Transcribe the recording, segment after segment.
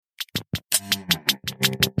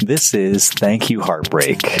This is Thank You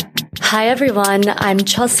Heartbreak. Hi everyone, I'm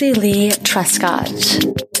Chelsea Lee Trescott.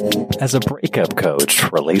 As a breakup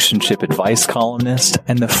coach, relationship advice columnist,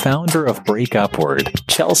 and the founder of Break Upward,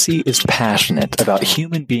 Chelsea is passionate about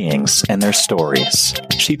human beings and their stories.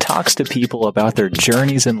 She talks to people about their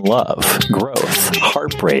journeys in love, growth,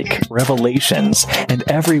 heartbreak, revelations, and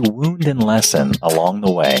every wound and lesson along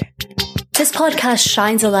the way. This podcast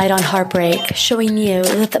shines a light on heartbreak, showing you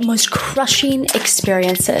that the most crushing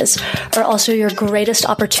experiences are also your greatest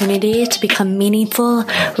opportunity to become meaningful,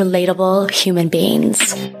 relatable human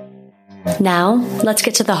beings. Now, let's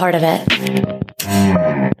get to the heart of it.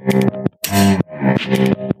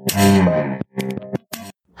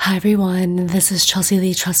 Hi everyone, this is Chelsea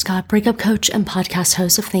Lee Trescott, breakup coach and podcast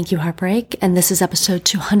host of Thank You Heartbreak, and this is episode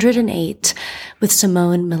 208 with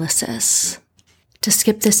Simone, Milasas. To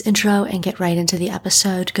skip this intro and get right into the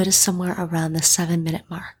episode, go to somewhere around the 7-minute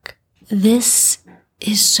mark. This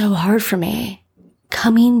is so hard for me.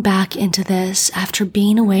 Coming back into this after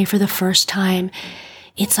being away for the first time,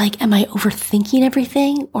 it's like, am I overthinking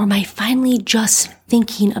everything or am I finally just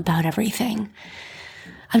thinking about everything?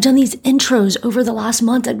 I've done these intros over the last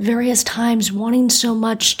month at various times, wanting so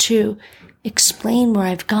much to explain where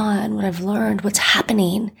I've gone, what I've learned, what's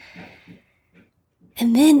happening.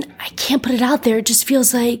 And then I can't put it out there. It just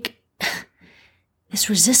feels like this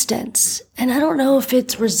resistance. And I don't know if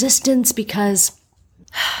it's resistance because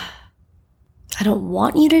I don't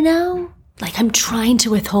want you to know, like I'm trying to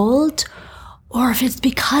withhold, or if it's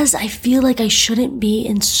because I feel like I shouldn't be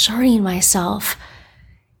inserting myself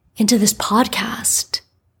into this podcast,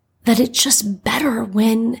 that it's just better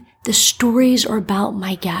when the stories are about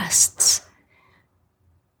my guests.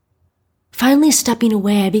 Finally stepping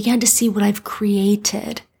away, I began to see what I've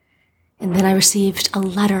created. And then I received a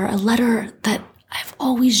letter that I've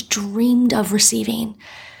always dreamed of receiving,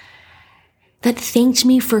 that thanked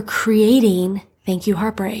me for creating Thank You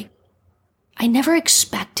Heartbreak. I never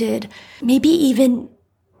expected maybe even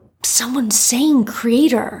someone saying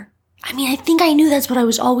creator. I mean, I think I knew that's what I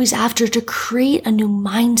was always after, to create a new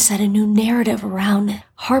mindset, a new narrative around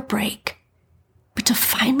heartbreak. But to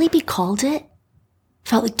finally be called it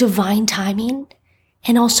felt like divine timing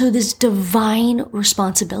and also this divine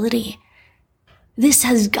responsibility. This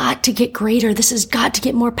has got to get greater. This has got to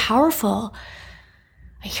get more powerful.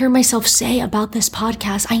 I hear myself say about this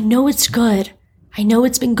podcast, I know it's good. I know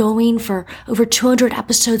it's been going for over 200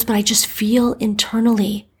 episodes, but I just feel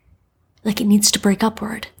internally like it needs to break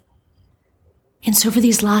upward. And so for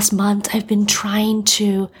these last months, I've been trying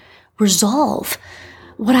to resolve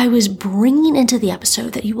what I was bringing into the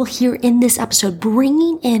episode that you will hear in this episode,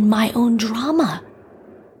 bringing in my own drama.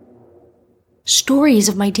 Stories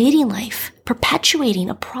of my dating life,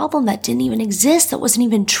 perpetuating a problem that didn't even exist, that wasn't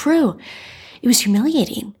even true. It was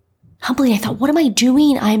humiliating. Humbly, I thought, what am I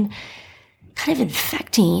doing? I'm kind of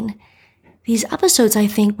infecting these episodes, I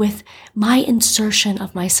think, with my insertion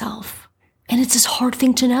of myself. And it's this hard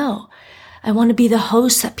thing to know. I want to be the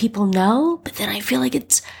host that people know, but then I feel like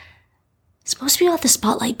it's supposed to be about the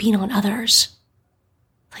spotlight being on others.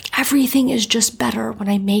 Like everything is just better when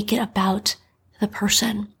I make it about the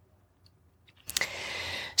person.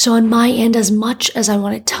 So on my end, as much as I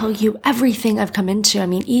want to tell you everything I've come into, I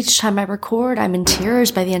mean, each time I record, I'm in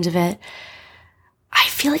tears by the end of it. I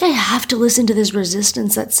feel like I have to listen to this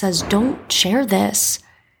resistance that says, don't share this.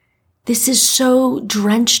 This is so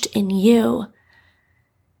drenched in you.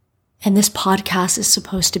 And this podcast is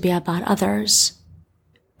supposed to be about others.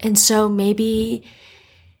 And so maybe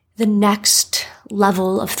the next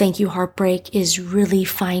level of Thank You Heartbreak is really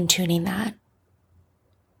fine-tuning that.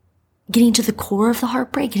 Getting to the core of the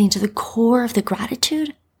heartbreak, getting to the core of the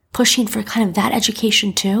gratitude, pushing for kind of that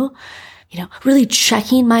education too. Really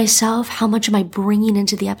checking myself. How much am I bringing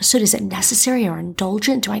into the episode? Is it necessary or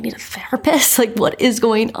indulgent? Do I need a therapist? Like, what is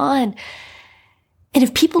going on? And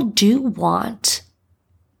if people do want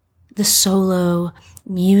the solo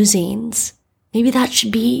musings, maybe that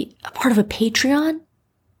should be a part of a Patreon.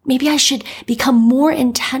 Maybe I should become more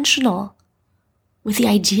intentional with the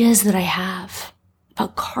ideas that I have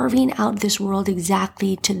about carving out this world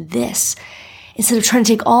exactly to this, instead of trying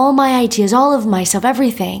to take all my ideas, all of myself,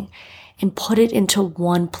 everything, and put it into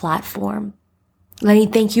one platform.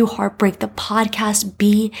 Letting Thank You Heartbreak, the podcast,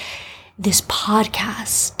 be this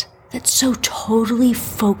podcast that's so totally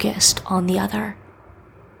focused on the other.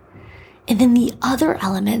 And then the other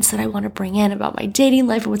elements that I want to bring in about my dating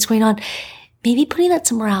life and what's going on, maybe putting that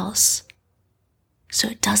somewhere else so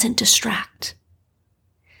it doesn't distract.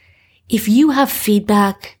 If you have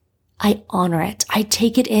feedback, I honor it. I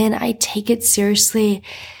take it in. I take it seriously.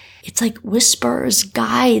 It's like whispers,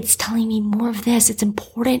 guides telling me more of this. It's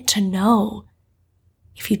important to know.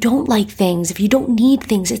 If you don't like things, if you don't need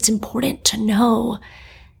things, it's important to know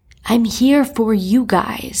I'm here for you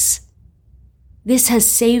guys. This has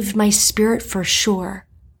saved my spirit for sure,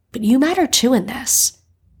 but you matter too in this.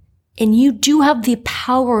 And you do have the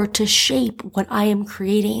power to shape what I am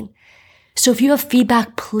creating. So if you have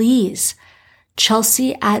feedback, please,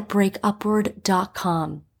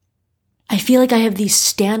 Chelsea@breakupward.com. I feel like I have these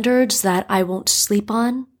standards that I won't sleep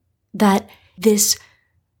on, that this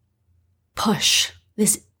push,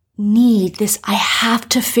 this need, this I have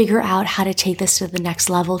to figure out how to take this to the next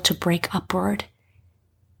level to break upward.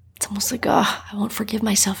 It's almost like, I won't forgive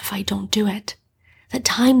myself if I don't do it. That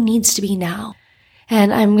time needs to be now.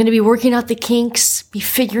 And I'm going to be working out the kinks, be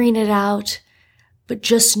figuring it out, but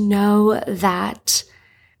just know that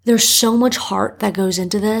there's so much heart that goes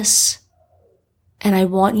into this. And I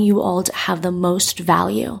want you all to have the most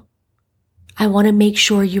value. I want to make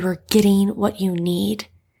sure you are getting what you need.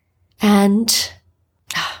 And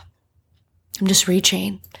I'm just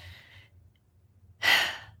reaching.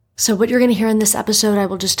 So what you're going to hear in this episode, I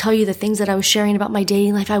will just tell you the things that I was sharing about my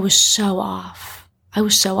dating life. I was so off.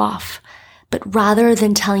 But rather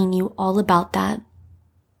than telling you all about that,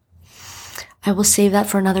 I will save that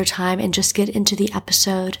for another time and just get into the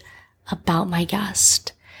episode about my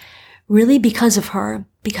guest. Really because of her,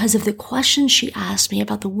 because of the questions she asked me,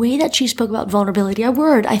 about the way that she spoke about vulnerability, a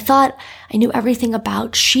word I thought I knew everything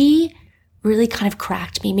about. She really kind of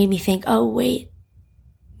cracked me, made me think, oh wait,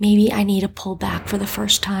 maybe I need to pull back for the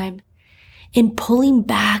first time. And pulling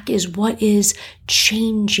back is what is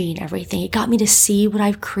changing everything. It got me to see what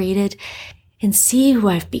I've created and see who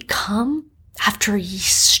I've become after a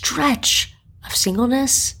stretch of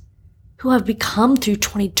singleness, who I've become through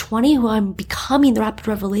 2020, who I'm becoming the rapid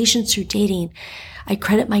revelations through dating. I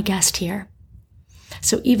credit my guest here.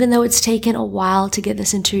 So even though it's taken a while to get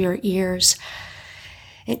this into your ears,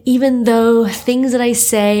 and even though things that I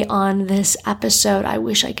say on this episode, I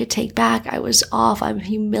wish I could take back, I was off, I'm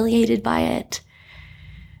humiliated by it,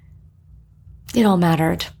 it all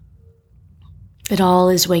mattered. It all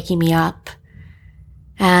is waking me up.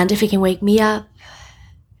 And if it can wake me up,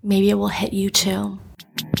 maybe it will hit you too.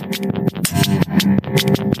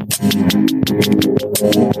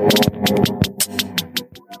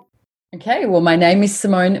 Okay, well, my name is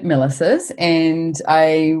Simone Milasas, and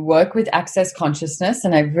I work with Access Consciousness,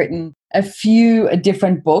 and I've written a few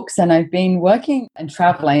different books, and I've been working and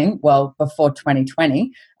traveling, well, before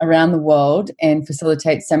 2020, around the world and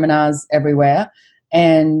facilitate seminars everywhere.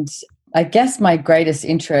 And I guess my greatest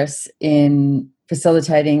interest in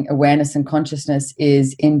facilitating awareness and consciousness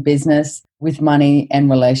is in business, with money, and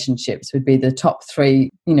relationships would be the top three,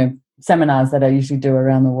 seminars that I usually do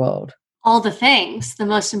around the world. All the things, the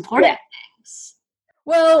most important things.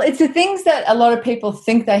 Well, it's the things that a lot of people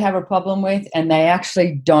think they have a problem with, and they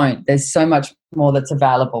actually don't. There's so much more that's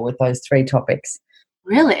available with those three topics.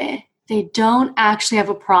 Really? They don't actually have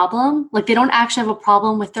a problem? Like they don't actually have a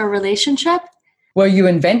problem with their relationship? Well, you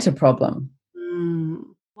invent a problem.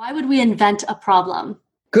 Why would we invent a problem?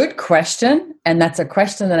 Good question. And that's a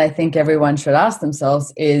question that I think everyone should ask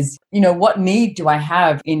themselves is, what need do I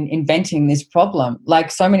have in inventing this problem? Like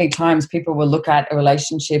so many times people will look at a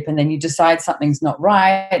relationship and then you decide something's not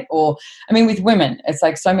right. Or, with women, it's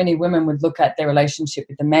like so many women would look at their relationship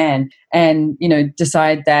with a man and,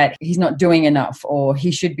 decide that he's not doing enough or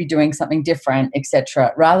he should be doing something different,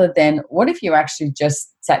 etc. Rather than what if you actually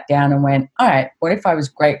just sat down and went, all right, what if I was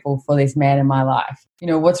grateful for this man in my life?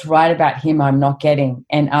 What's right about him I'm not getting?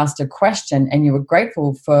 And asked a question and you were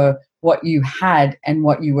grateful for what you had and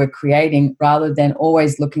what you were creating rather than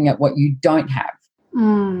always looking at what you don't have.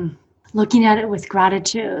 Looking at it with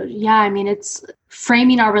gratitude. Yeah, it's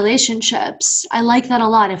framing our relationships. I like that a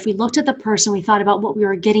lot. If we looked at the person, we thought about what we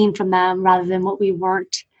were getting from them rather than what we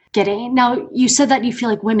weren't getting. Now, you said that you feel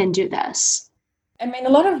like women do this. A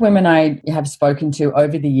lot of women I have spoken to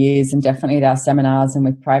over the years and definitely at our seminars and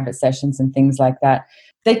with private sessions and things like that,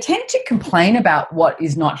 they tend to complain about what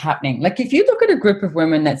is not happening. Like if you look at a group of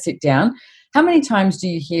women that sit down, how many times do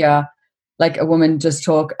you hear like a woman just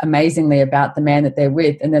talk amazingly about the man that they're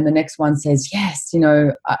with and then the next one says, yes,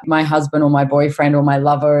 my husband or my boyfriend or my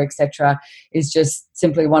lover, etc., is just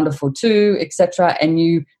simply wonderful too, etc., and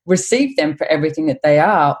you receive them for everything that they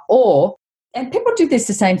are. And people do this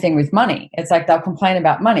the same thing with money. It's like they'll complain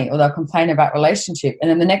about money or they'll complain about relationship.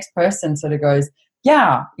 And then the next person sort of goes,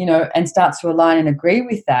 yeah, and starts to align and agree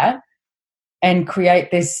with that and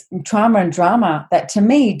create this trauma and drama that to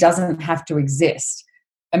me doesn't have to exist.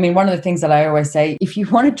 One of the things that I always say, if you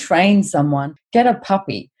want to train someone, get a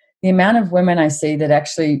puppy. The amount of women I see that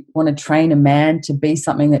actually want to train a man to be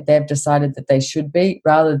something that they've decided that they should be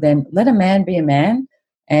rather than let a man be a man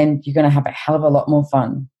and you're going to have a hell of a lot more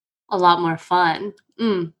fun. A lot more fun.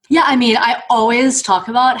 Yeah, I mean, I always talk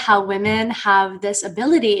about how women have this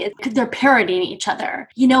ability. They're parodying each other.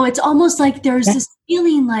 You know, it's almost like there's this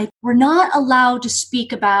feeling like we're not allowed to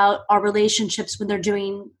speak about our relationships when they're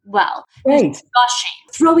doing well. Right. Gushing,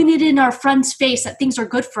 throwing it in our friend's face that things are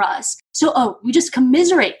good for us. So, we just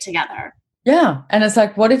commiserate together. Yeah. And it's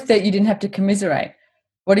like, what if that you didn't have to commiserate?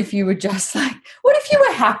 What if you were just like, what if you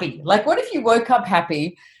were happy? Like, what if you woke up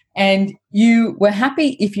happy? And you were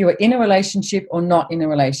happy if you were in a relationship or not in a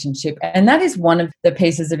relationship. And that is one of the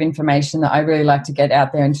pieces of information that I really like to get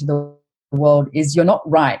out there into the world is you're not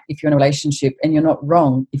right if you're in a relationship and you're not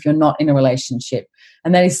wrong if you're not in a relationship.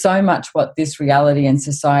 And that is so much what this reality and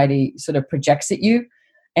society sort of projects at you.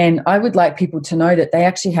 And I would like people to know that they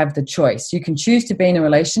actually have the choice. You can choose to be in a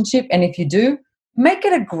relationship. And if you do, make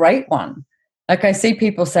it a great one. Like I see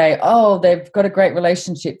people say, oh, they've got a great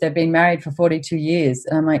relationship. They've been married for 42 years.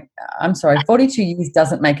 And I'm like, I'm sorry, 42 years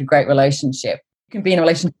doesn't make a great relationship. You can be in a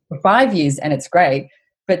relationship for 5 years and it's great.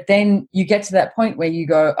 But then you get to that point where you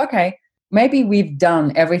go, okay, maybe we've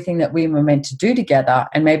done everything that we were meant to do together.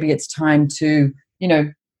 And maybe it's time to,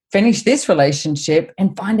 finish this relationship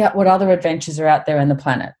and find out what other adventures are out there on the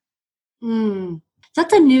planet.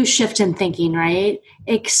 That's a new shift in thinking, right?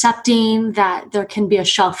 Accepting that there can be a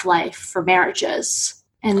shelf life for marriages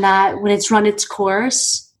and that when it's run its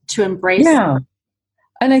course to embrace. Yeah.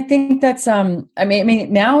 And I think that's, I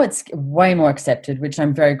mean, now it's way more accepted, which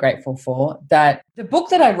I'm very grateful for. That the book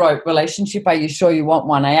that I wrote, Relationship, Are You Sure You Want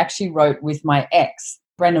One? I actually wrote with my ex,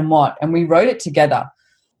 Brendan Watt, and we wrote it together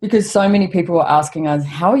because so many people were asking us,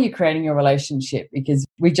 how are you creating your relationship? Because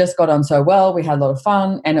we just got on so well, we had a lot of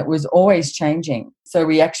fun, and it was always changing. So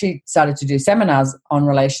we actually started to do seminars on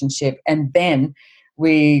relationship, and then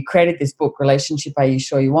we created this book, Relationship, Are You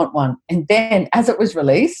Sure You Want One? And then as it was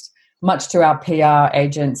released, much to our PR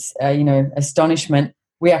agents, astonishment,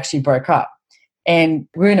 we actually broke up. And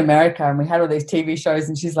we're in America and we had all these TV shows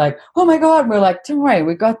and she's like, oh my God. And we're like, don't worry,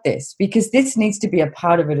 we got this, because this needs to be a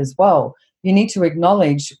part of it as well. You need to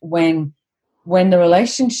acknowledge when the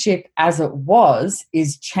relationship as it was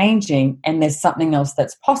is changing and there's something else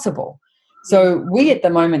that's possible. So we at the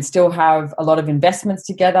moment still have a lot of investments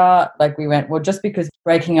together. Like we went, well, just because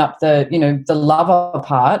breaking up the lover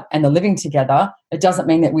part and the living together, it doesn't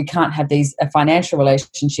mean that we can't have a financial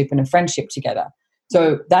relationship and a friendship together.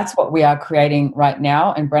 So that's what we are creating right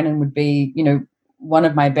now. And Brennan would be, one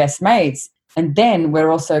of my best mates. And then we're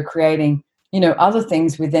also creating, other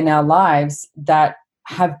things within our lives that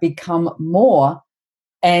have become more.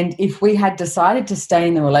 And if we had decided to stay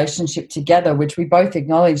in the relationship together, which we both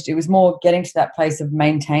acknowledged, it was more getting to that place of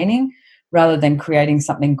maintaining rather than creating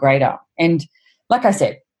something greater. And like I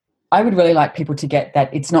said, I would really like people to get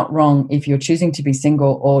that it's not wrong if you're choosing to be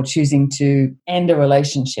single or choosing to end a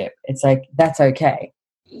relationship. It's like, that's okay.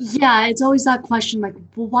 Yeah, it's always that question like,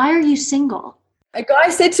 well, why are you single? A guy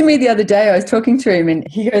said to me the other day, I was talking to him and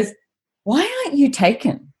he goes, why aren't you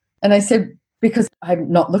taken? And I said, because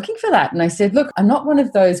I'm not looking for that. And I said, look, I'm not one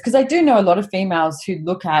of those, because I do know a lot of females who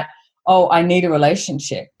look at, oh, I need a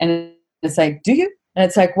relationship. And it's like, do you? And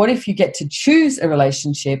it's like, what if you get to choose a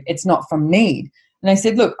relationship? It's not from need. And I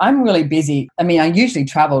said, look, I'm really busy. I mean, I usually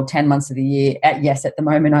travel 10 months of the year. At the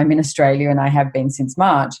moment I'm in Australia and I have been since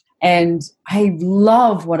March. And I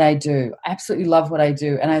love what I do. I absolutely love what I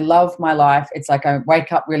do. And I love my life. It's like I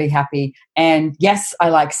wake up really happy. And yes, I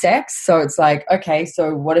like sex. So it's like, okay,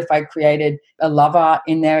 so what if I created a lover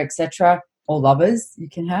in there, etc., or lovers you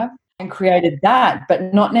can have, and created that,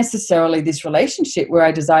 but not necessarily this relationship where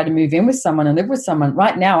I desire to move in with someone and live with someone.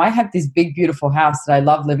 Right now, I have this big, beautiful house that I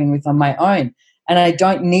love living with on my own. And I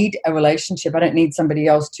don't need a relationship. I don't need somebody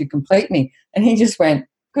else to complete me. And he just went,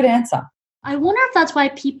 good answer. I wonder if that's why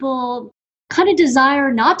people kind of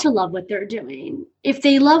desire not to love what they're doing. If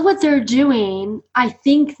they love what they're doing, I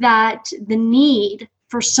think that the need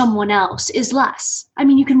for someone else is less. I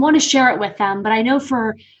mean, you can want to share it with them, but I know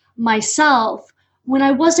for myself, when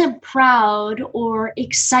I wasn't proud or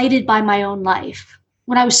excited by my own life,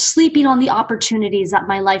 when I was sleeping on the opportunities that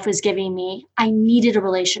my life was giving me, I needed a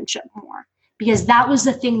relationship more. Because that was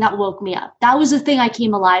the thing that woke me up. That was the thing I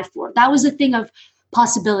came alive for. That was the thing of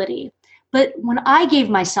possibility. But when I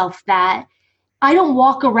gave myself that, I don't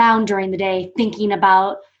walk around during the day thinking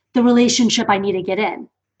about the relationship I need to get in.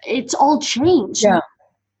 It's all changed. Yeah.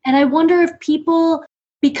 And I wonder if people,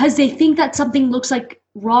 because they think that something looks like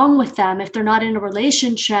wrong with them if they're not in a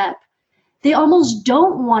relationship, they almost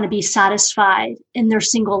don't want to be satisfied in their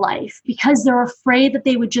single life because they're afraid that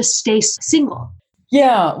they would just stay single.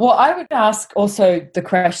 Yeah, well, I would ask also the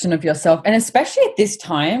question of yourself, and especially at this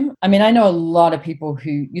time. I mean, I know a lot of people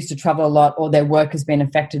who used to travel a lot or their work has been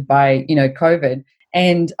affected by, COVID.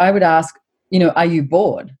 And I would ask, are you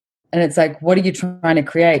bored? And it's like, what are you trying to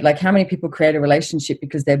create? Like, how many people create a relationship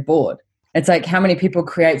because they're bored? It's like, how many people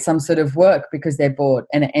create some sort of work because they're bored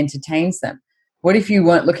and it entertains them? What if you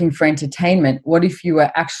weren't looking for entertainment? What if you were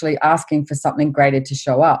actually asking for something greater to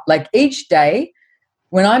show up? Like each day,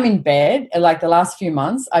 when I'm in bed, like the last few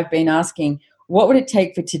months, I've been asking, what would it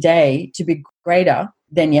take for today to be greater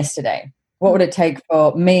than yesterday? What would it take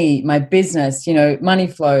for me, my business, money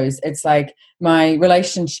flows? It's like my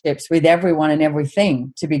relationships with everyone and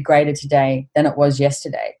everything to be greater today than it was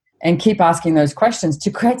yesterday. And keep asking those questions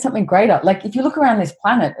to create something greater. Like if you look around this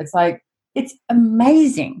planet, it's like, it's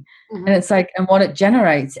amazing. Mm-hmm. And it's like, and what it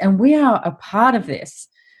generates. And we are a part of this.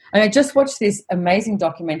 And I just watched this amazing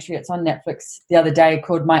documentary. It's on Netflix the other day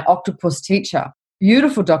called My Octopus Teacher.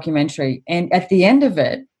 Beautiful documentary. And at the end of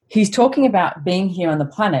it, he's talking about being here on the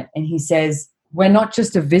planet. And he says, we're not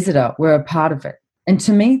just a visitor, we're a part of it. And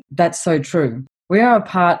to me, that's so true. We are a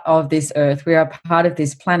part of this earth. We are a part of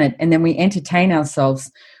this planet. And then we entertain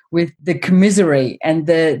ourselves with the commisery and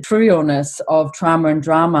the trivialness of trauma and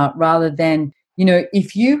drama rather than,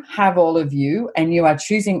 if you have all of you and you are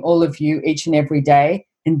choosing all of you each and every day,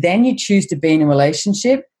 and then you choose to be in a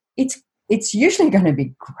relationship, it's usually going to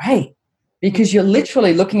be great because you're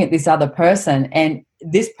literally looking at this other person and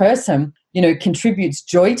this person, contributes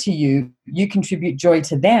joy to you. You contribute joy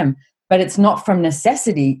to them, but it's not from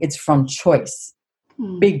necessity. It's from choice.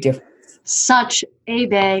 Big difference. Such a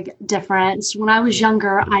big difference. When I was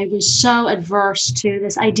younger, I was so adverse to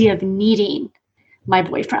this idea of needing my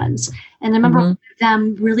boyfriends. And I remember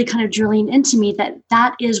them really kind of drilling into me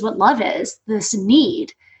that is what love is, this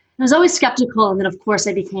need. I was always skeptical. And then, of course,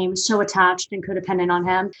 I became so attached and codependent on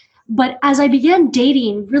him. But as I began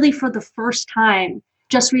dating really for the first time,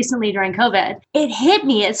 just recently during COVID, it hit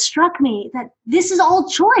me, it struck me that this is all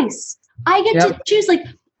choice. I get to choose. Like,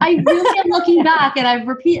 I really am looking back, and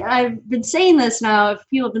I've been saying this now, if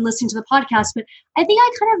you have been listening to the podcast, but I think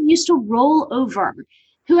I kind of used to roll over.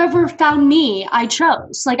 Whoever found me, I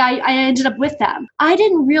chose. Like I ended up with them. I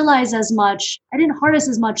didn't realize as much, I didn't harness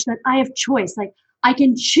as much that I have choice. Like I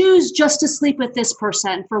can choose just to sleep with this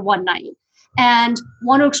person for one night and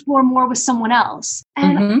want to explore more with someone else.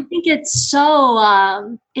 And I think it's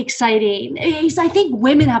so exciting. I think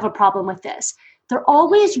women have a problem with this. They're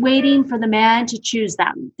always waiting for the man to choose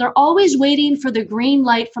them. They're always waiting for the green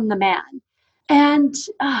light from the man. And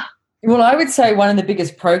well, I would say one of the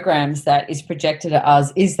biggest programs that is projected at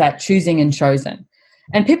us is that choosing and chosen.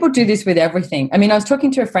 And people do this with everything. I mean, I was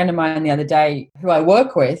talking to a friend of mine the other day who I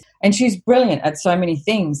work with, and she's brilliant at so many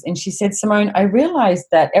things. And she said, Simone, I realized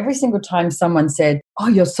that every single time someone said, oh,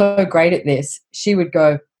 you're so great at this, she would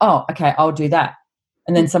go, oh, okay, I'll do that.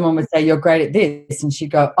 And then someone would say, you're great at this. And she'd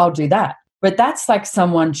go, I'll do that. But that's like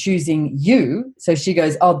someone choosing you. So she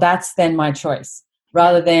goes, oh, that's then my choice.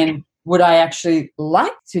 Rather than, would I actually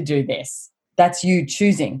like to do this? That's you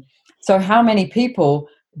choosing. So how many people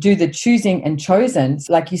do the choosing and chosen?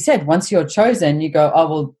 Like you said, once you're chosen, you go, oh,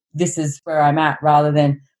 well, this is where I'm at, rather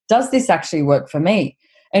than, does this actually work for me?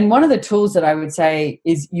 And one of the tools that I would say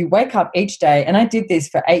is you wake up each day, and I did this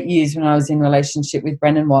for 8 years when I was in relationship with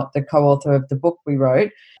Brendan Watt, the co-author of the book we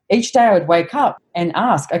wrote. Each day I would wake up and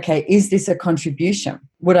ask, okay, is this a contribution?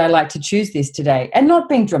 Would I like to choose this today? And not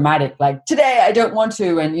being dramatic, like today I don't want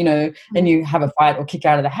to, and and you have a fight or kick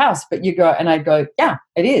out of the house, but you go, and I go, yeah,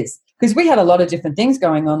 it is. Because we had a lot of different things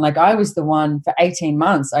going on. Like I was the one for 18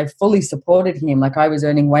 months, I fully supported him. Like I was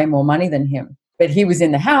earning way more money than him, but he was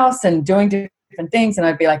in the house and doing different things. And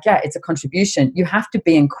I'd be like, yeah, it's a contribution. You have to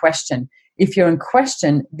be in question. If you're in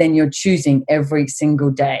question, then you're choosing every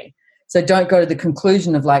single day. So don't go to the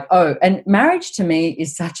conclusion of like, oh, and marriage to me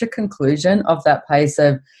is such a conclusion of that place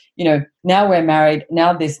of, now we're married,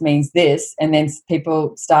 now this means this. And then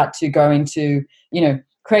people start to go into,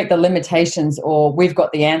 create the limitations, or we've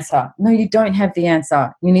got the answer. No, you don't have the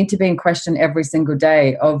answer. You need to be in question every single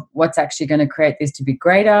day of what's actually going to create this to be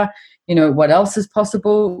greater. What else is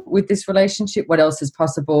possible with this relationship? What else is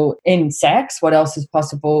possible in sex? What else is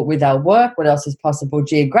possible with our work? What else is possible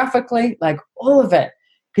geographically? Like all of it.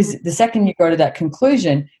 Because the second you go to that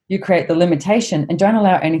conclusion, you create the limitation and don't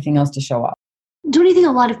allow anything else to show up. Don't you think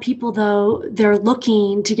a lot of people, though, they're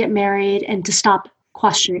looking to get married and to stop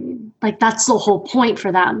questioning? Like that's the whole point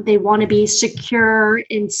for them. They want to be secure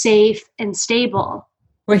and safe and stable.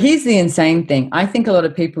 Well, here's the insane thing. I think a lot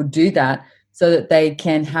of people do that so that they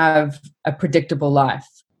can have a predictable life.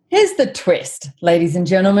 Here's the twist, ladies and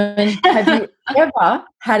gentlemen. Have you ever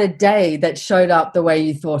had a day that showed up the way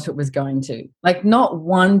you thought it was going to? Like, not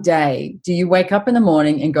one day do you wake up in the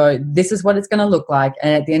morning and go, this is what it's going to look like.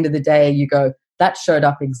 And at the end of the day, you go, that showed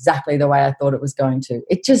up exactly the way I thought it was going to.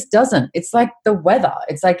 It just doesn't. It's like the weather.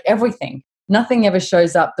 It's like everything. Nothing ever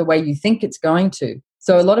shows up the way you think it's going to.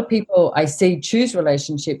 So a lot of people I see choose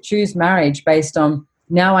relationship, choose marriage based on,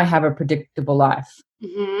 now I have a predictable life.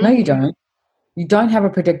 Mm-hmm. No, you don't. You don't have a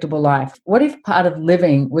predictable life. What if part of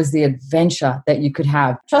living was the adventure that you could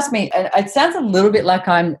have? Trust me, it sounds a little bit like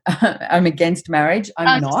I'm against marriage.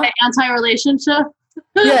 I'm not. Anti-relationship?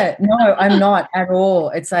 Yeah, no, I'm not at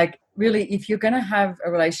all. It's like, really, if you're going to have a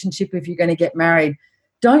relationship, if you're going to get married,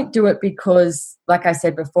 don't do it because, like I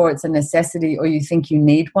said before, it's a necessity or you think you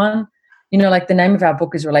need one. You know, like the name of our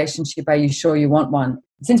book is Relationship, Are You Sure You Want One?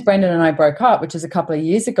 Since Brendan and I broke up, which is a couple of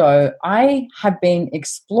years ago, I have been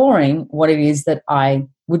exploring what it is that I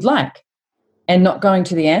would like and not going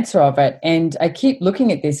to the answer of it. And I keep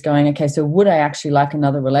looking at this going, okay, so would I actually like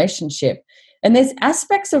another relationship? And there's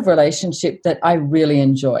aspects of relationship that I really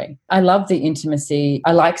enjoy. I love the intimacy.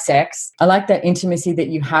 I like sex. I like that intimacy that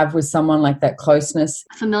you have with someone, like that closeness.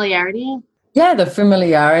 Familiarity? Yeah, the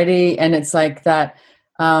familiarity. And it's like that,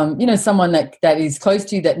 someone that is close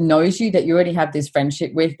to you, that knows you, that you already have this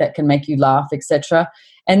friendship with, that can make you laugh, etc.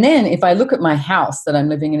 And then if I look at my house that I'm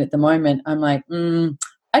living in at the moment, I'm like,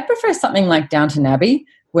 I'd prefer something like Downton Abbey,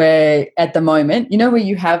 where at the moment, where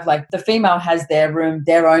you have like the female has their room,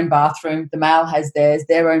 their own bathroom, the male has theirs,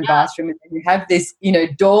 their own bathroom, and then you have this,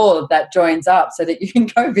 door that joins up so that you can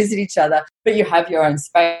go visit each other, but you have your own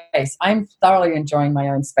space. I'm thoroughly enjoying my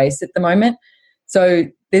own space at the moment. So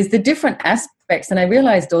there's the different aspects. And I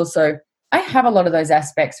realized also I have a lot of those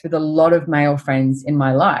aspects with a lot of male friends in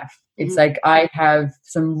my life. It's like I have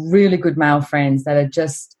some really good male friends that are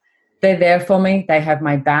just, they're there for me. They have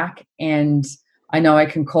my back and I know I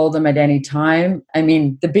can call them at any time. I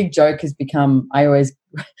mean, the big joke has become, I always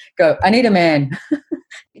go, I need a man.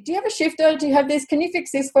 Do you have a shifter? Do you have this? Can you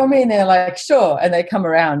fix this for me? And they're like, sure. And they come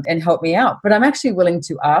around and help me out. But I'm actually willing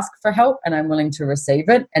to ask for help and I'm willing to receive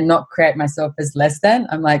it and not create myself as less than.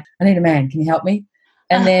 I'm like, I need a man. Can you help me?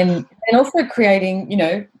 And then and also creating,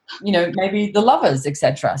 maybe the lovers,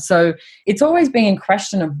 etc. So it's always being in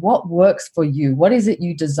question of what works for you. What is it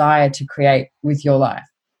you desire to create with your life?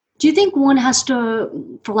 Do you think one has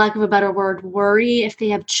to, for lack of a better word, worry if they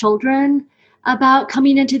have children about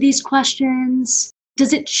coming into these questions?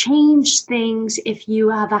 Does it change things if you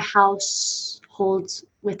have a household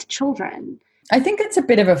with children? I think it's a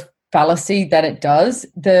bit of a fallacy that it does.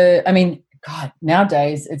 God,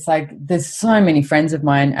 nowadays it's like there's so many friends of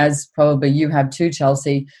mine, as probably you have too,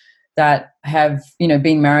 Chelsea, that have,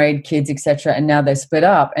 been married, kids, etc. And now they're split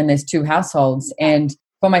up and there's two households. And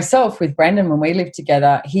for myself, with Brandon, when we lived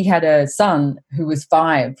together, he had a son who was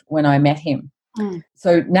 5 when I met him.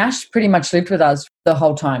 So Nash pretty much lived with us the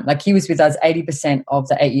whole time. Like he was with us 80% of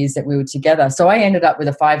the 8 years that we were together. So I ended up with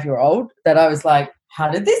a 5-year-old that I was like, how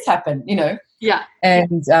did this happen? Yeah.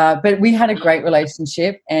 And, but we had a great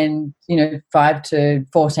relationship and, 5 to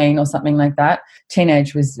 14 or something like that.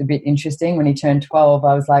 Teenage was a bit interesting. When he turned 12,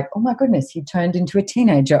 I was like, oh my goodness, he turned into a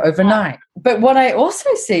teenager overnight. But what I also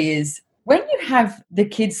see is, when you have the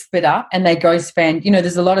kids split up and they go spend,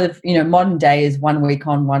 there's a lot of, modern day is 1 week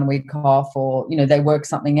on, 1 week off, or, they work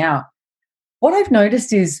something out. What I've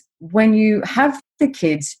noticed is when you have the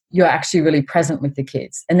kids, you're actually really present with the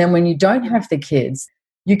kids. And then when you don't have the kids,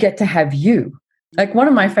 you get to have you. Like one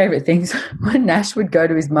of my favorite things when Nash would go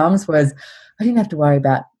to his mum's was, I didn't have to worry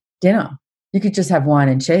about dinner. You could just have wine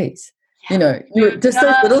and cheese. Just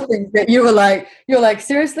those little things that you're like,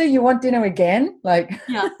 seriously, you want dinner again? Like,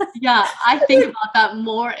 yeah. I think about that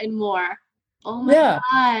more and more. Oh my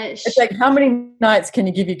gosh. It's like, how many nights can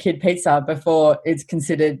you give your kid pizza before it's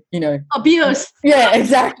considered, abuse? Yeah,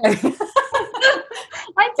 exactly.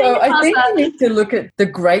 I think you need to look at the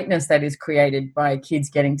greatness that is created by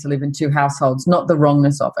kids getting to live in two households, not the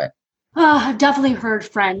wrongness of it. I've definitely heard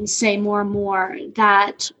friends say more and more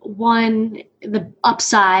that the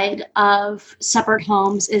upside of separate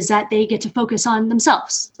homes is that they get to focus on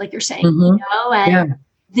themselves, like you're saying, and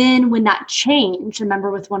then when that changed, I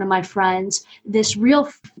remember with one of my friends, this real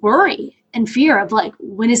worry and fear of like,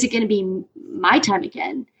 when is it going to be my time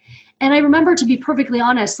again? And I remember, to be perfectly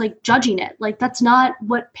honest, like judging it, like that's not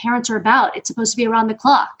what parents are about. It's supposed to be around the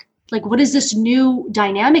clock. Like, what is this new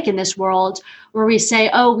dynamic in this world where we say,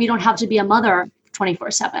 oh, we don't have to be a mother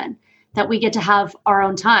 24/7, that we get to have our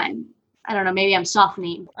own time? I don't know, maybe I'm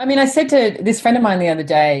softening. I mean, I said to this friend of mine the other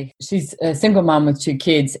day, she's a single mom with 2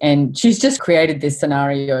 kids, and she's just created this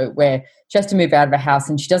scenario where she has to move out of a house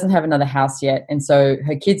and she doesn't have another house yet. And so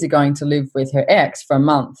her kids are going to live with her ex for a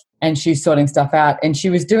month and she's sorting stuff out. And she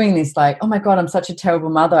was doing this like, oh my God, I'm such a terrible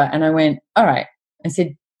mother. And I went, all right. I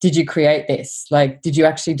said, did you create this? Like, did you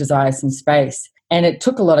actually desire some space? And it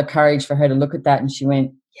took a lot of courage for her to look at that. And she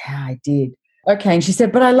went, yeah, I did. Okay. And she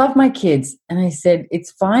said, but I love my kids. And I said,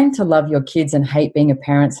 it's fine to love your kids and hate being a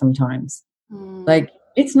parent sometimes. Like,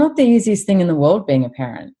 it's not the easiest thing in the world being a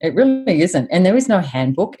parent. It really isn't. And there is no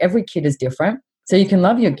handbook. Every kid is different. So you can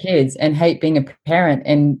love your kids and hate being a parent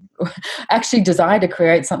and actually desire to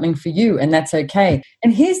create something for you, and that's okay.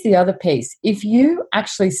 And here's the other piece. If you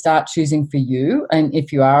actually start choosing for you, and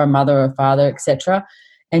if you are a mother or a father, etc.,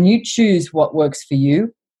 and you choose what works for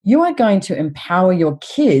you, you are going to empower your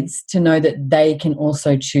kids to know that they can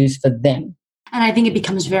also choose for them. And I think it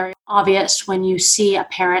becomes very obvious when you see a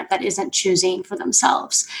parent that isn't choosing for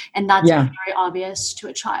themselves. And that's very obvious to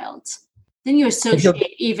a child. Then you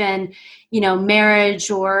associate even, marriage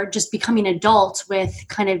or just becoming an adult with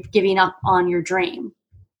kind of giving up on your dream.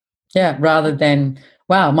 Yeah, rather than,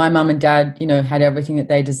 wow, my mum and dad, had everything that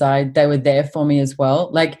they desired. They were there for me as well.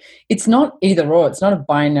 Like, it's not either or. It's not a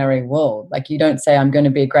binary world. Like, you don't say, I'm going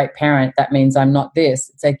to be a great parent. That means I'm not this.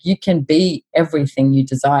 It's like, you can be everything you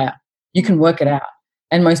desire. You can work it out.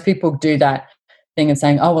 And most people do that thing of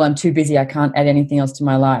saying, oh, well, I'm too busy. I can't add anything else to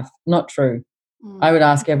my life. Not true. I would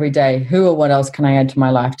ask every day, who or what else can I add to my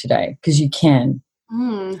life today? Because you can.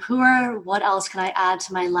 Who or what else can I add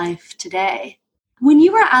to my life today? When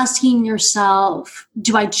you were asking yourself,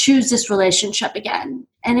 do I choose this relationship again?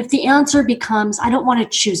 And if the answer becomes, I don't want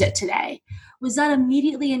to choose it today, was that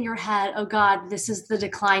immediately in your head, oh God, this is the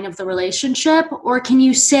decline of the relationship? Or can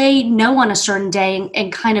you say no on a certain day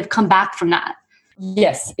and kind of come back from that?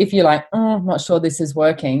 Yes. If you're like, I'm not sure this is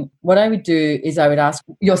working, what I would do is I would ask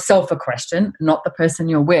yourself a question, not the person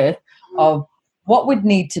you're with, of what would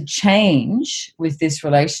need to change with this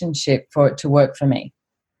relationship for it to work for me?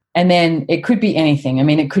 And then it could be anything. I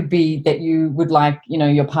mean, it could be that you would like,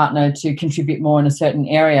 your partner to contribute more in a certain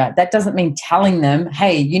area. That doesn't mean telling them,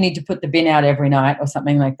 hey, you need to put the bin out every night or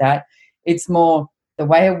something like that. It's more the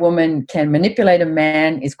way a woman can manipulate a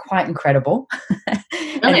man is quite incredible.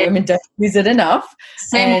 And women don't use it enough.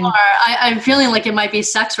 Say more. I'm feeling like it might be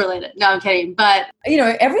sex related. No, I'm kidding. But,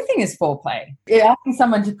 everything is foreplay. You're asking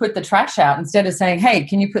someone to put the trash out instead of saying, hey,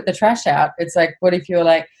 can you put the trash out? It's like, what if you're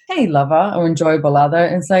like, hey, lover or enjoyable other?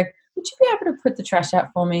 And it's like, would you be able to put the trash out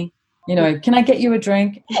for me? Can I get you a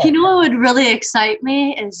drink? Yeah. You know what would really excite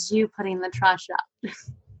me is you putting the trash out.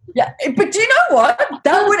 Yeah, but do you know what?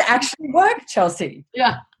 That would actually work, Chelsea.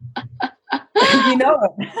 Yeah. You know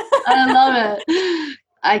it. I love it.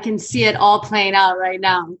 I can see it all playing out right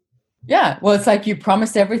now. Yeah. Well, it's like you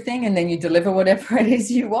promise everything and then you deliver whatever it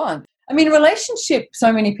is you want. I mean, relationship,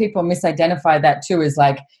 so many people misidentify that too as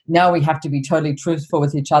like, now we have to be totally truthful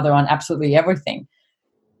with each other on absolutely everything.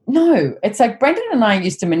 No, it's like Brendan and I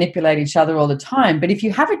used to manipulate each other all the time. But if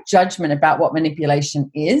you have a judgment about what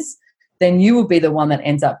manipulation is, then you will be the one that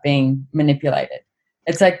ends up being manipulated.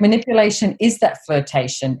 It's like manipulation is that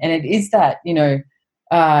flirtation, and it is that,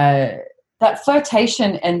 that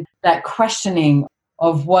flirtation and that questioning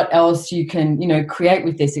of what else you can, create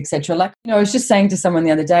with this, etc. Like, I was just saying to someone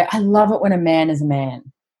the other day, I love it when a man is a man.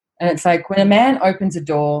 And it's like when a man opens a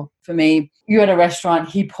door for me, you're at a restaurant,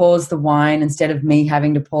 he pours the wine instead of me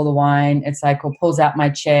having to pour the wine. It's like, or pulls out my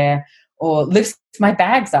chair or lifts my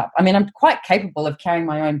bags up. I mean, I'm quite capable of carrying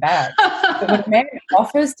my own bag. But when a man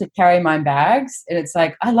offers to carry my bags, it's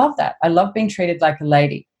like, I love that. I love being treated like a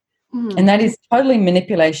lady. And that is totally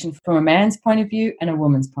manipulation from a man's point of view and a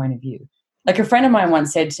woman's point of view. Like a friend of mine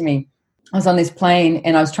once said to me, I was on this plane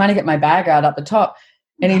and I was trying to get my bag out up the top,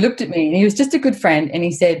 and he looked at me and he was just a good friend and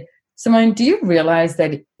he said, Simone, do you realize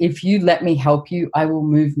that if you let me help you, I will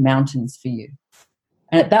move mountains for you?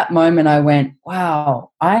 And at that moment I went,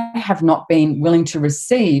 wow, I have not been willing to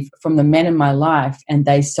receive from the men in my life and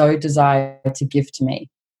they so desire to give to me.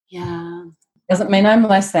 Yeah. Doesn't mean I'm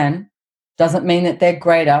less than. Doesn't mean that they're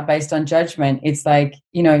greater based on judgment. It's like,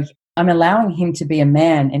 I'm allowing him to be a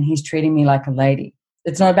man and he's treating me like a lady.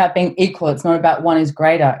 It's not about being equal. It's not about one is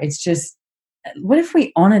greater. It's just, what if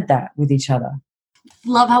we honored that with each other?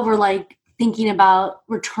 Love how we're like thinking about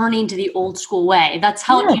returning to the old school way. That's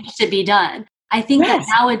how it used to be done. I think that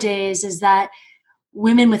nowadays is that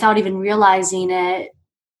women, without even realizing it,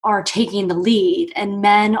 are taking the lead and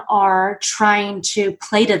men are trying to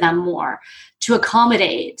play to them more, to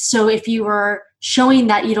accommodate. So if you are showing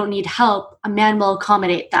that you don't need help, a man will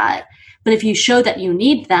accommodate that. But if you show that you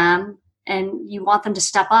need them and you want them to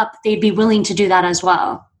step up, they'd be willing to do that as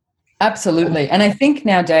well. Absolutely. And I think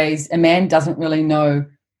nowadays a man doesn't really know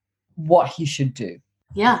what he should do.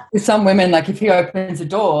 Yeah. With some women, like if he opens a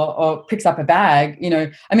door or picks up a bag,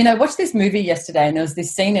 I watched this movie yesterday and there was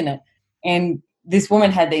this scene in it and this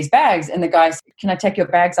woman had these bags and the guy said, can I take your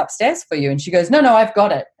bags upstairs for you? And she goes, no, I've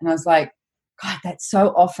got it. And I was like, God, that's so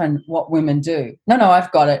often what women do. No,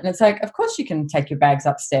 I've got it. And it's like, of course you can take your bags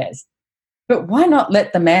upstairs, but why not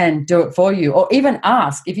let the man do it for you? Or even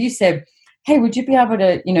ask if you said, hey, would you be able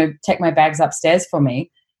to, take my bags upstairs for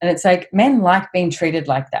me? And it's like, men like being treated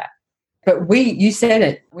like that. But you said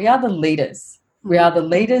it, we are the leaders. We are the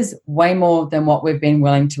leaders way more than what we've been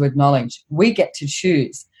willing to acknowledge. We get to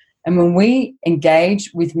choose. And when we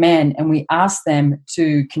engage with men and we ask them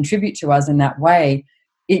to contribute to us in that way,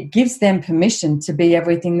 it gives them permission to be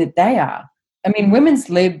everything that they are. I mean, women's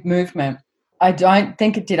lib movement, I don't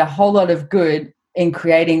think it did a whole lot of good in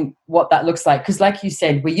creating what that looks like. Because like you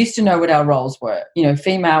said, we used to know what our roles were,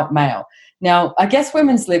 female, male. Now, I guess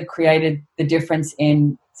women's lib created the difference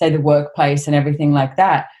in, say, the workplace and everything like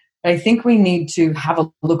that. But I think we need to have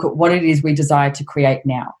a look at what it is we desire to create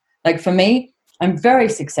now. Like for me, I'm very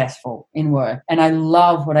successful in work and I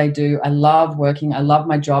love what I do. I love working. I love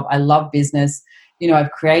my job. I love business.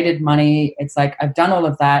 I've created money. It's like I've done all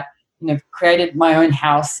of that. Created my own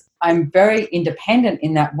house. I'm very independent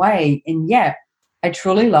in that way. And yet I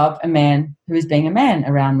truly love a man who is being a man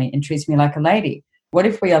around me and treats me like a lady. What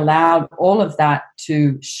if we allowed all of that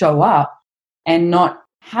to show up and not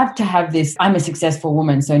have to have this, I'm a successful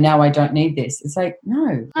woman, so now I don't need this. It's like,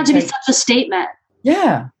 no. Not to be such a statement.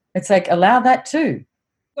 Yeah. It's like, allow that too.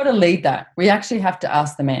 We've got to lead that. We actually have to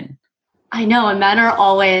ask the men. I know. And men are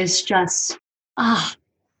always just,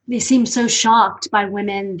 they seem so shocked by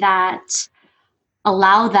women that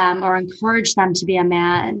allow them or encourage them to be a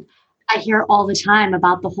man. I hear all the time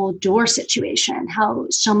about the whole door situation, how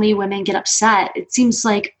so many women get upset. It seems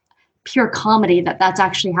like pure comedy that that's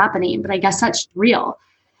actually happening, but I guess that's real.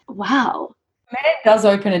 Wow. When it does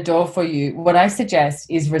open a door for you, what I suggest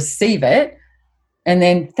is receive it and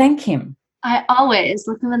then thank him. I always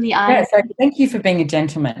look them in the eye. Yeah, so thank you for being a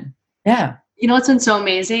gentleman. Yeah. You know what's been so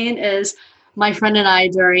amazing is my friend and I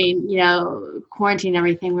during, quarantine and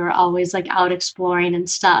everything, we were always like out exploring and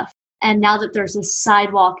stuff. And now that there's this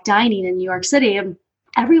sidewalk dining in New York City,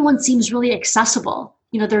 everyone seems really accessible.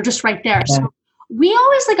 They're just right there. Yeah. So we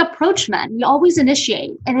always approach men. We always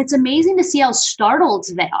initiate. And it's amazing to see how startled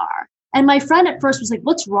they are. And my friend at first was like,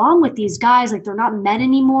 what's wrong with these guys? Like, they're not men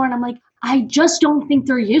anymore. And I'm like, I just don't think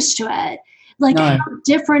they're used to it. How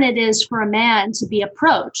different it is for a man to be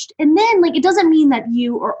approached. And then it doesn't mean that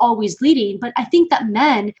you are always leading, but I think that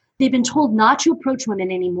men, they've been told not to approach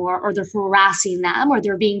women anymore, or they're harassing them, or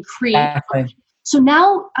they're being creepy. Exactly. So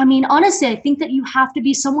now, honestly, I think that you have to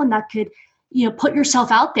be someone that could, put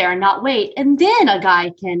yourself out there and not wait. And then a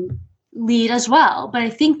guy can lead as well. But I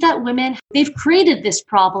think that women, they've created this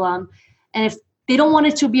problem. And if they don't want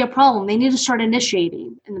it to be a problem, they need to start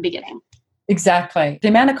initiating in the beginning. Exactly. The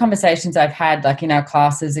amount of conversations I've had, in our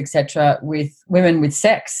classes, etc., with women with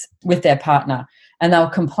sex with their partner, and they'll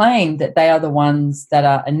complain that they are the ones that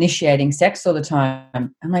are initiating sex all the time.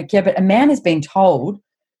 I'm like, yeah, but a man is being told,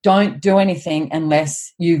 don't do anything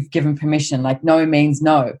unless you've given permission. No means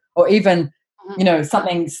no. Or even,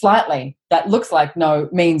 something slightly that looks like no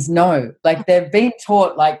means no. They've been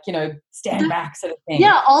taught, stand back sort of thing.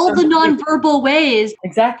 Yeah, all the nonverbal ways.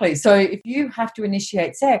 Exactly. So if you have to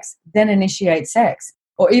initiate sex, then initiate sex.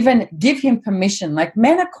 Or even give him permission.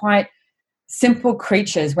 Men are quite simple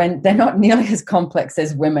creatures when they're not nearly as complex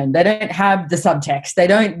as women. They don't have the subtext. They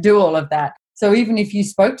don't do all of that. So even if you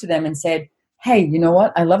spoke to them and said, hey, you know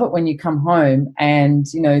what? I love it when you come home and,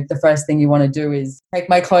 the first thing you want to do is take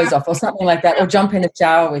my clothes off or something like that, or jump in the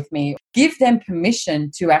shower with me. Give them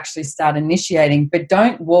permission to actually start initiating, but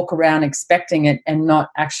don't walk around expecting it and not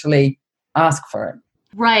actually ask for it.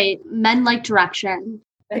 Right. Men like direction.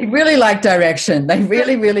 They really like direction. They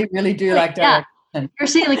really, really, really do like direction. Yeah. You're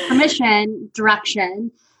saying permission,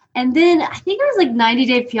 direction. And then I think it was 90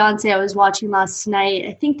 Day Fiancé I was watching last night.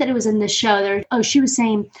 I think that it was in the show. She was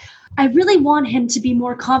saying, I really want him to be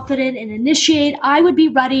more confident and initiate. I would be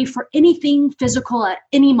ready for anything physical at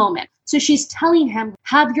any moment. So she's telling him,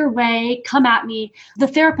 have your way, come at me. The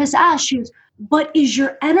therapist asked, she was, but is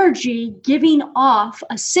your energy giving off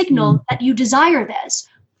a signal that you desire this?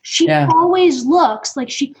 She always looks like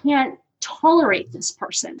she can't tolerate this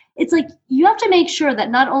person. It's you have to make sure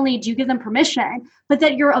that not only do you give them permission, but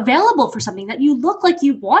that you're available for something, that you look like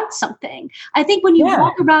you want something. I think when you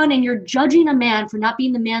walk around and you're judging a man for not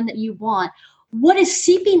being the man that you want, what is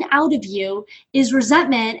seeping out of you is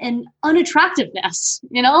resentment and unattractiveness,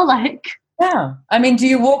 Yeah. I mean, do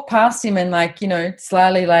you walk past him and like,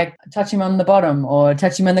 slyly like touch him on the bottom or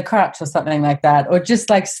touch him in the crotch or something like that? Or just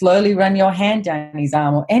like slowly run your hand down his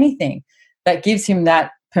arm or anything that gives him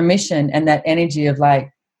that permission and that energy of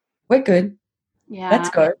like, we're good. Yeah. Let's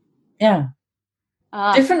go. Yeah.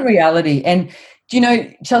 Different reality. And,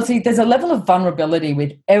 Chelsea, there's a level of vulnerability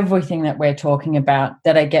with everything that we're talking about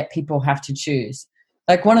that I get people have to choose.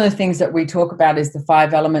 Like one of the things that we talk about is the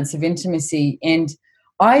 5 elements of intimacy. And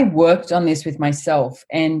I worked on this with myself.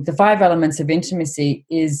 And the 5 elements of intimacy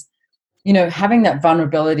is, having that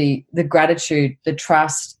vulnerability, the gratitude, the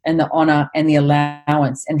trust and the honor and the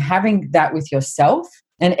allowance, and having that with yourself.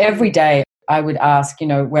 And every day I would ask,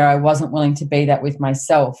 where I wasn't willing to be that with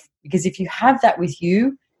myself. Because if you have that with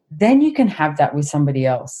you, then you can have that with somebody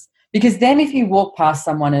else. Because then if you walk past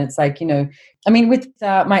someone and it's like, with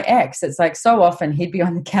my ex, it's like so often he'd be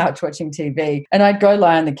on the couch watching TV and I'd go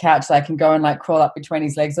lie on the couch like and go and like crawl up between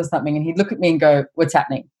his legs or something, and he'd look at me and go, what's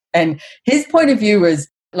happening? And his point of view was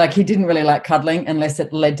like he didn't really like cuddling unless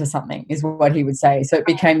it led to something, is what he would say. So it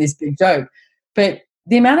became this big joke. But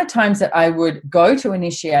the amount of times that I would go to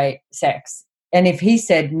initiate sex, and if he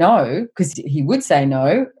said no, because he would say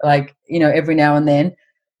no, like, every now and then,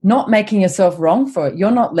 not making yourself wrong for it. You're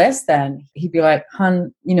not less than. He'd be like,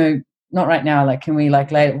 hun, not right now. Like, can we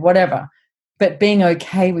like later, whatever. But being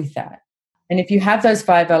okay with that. And if you have those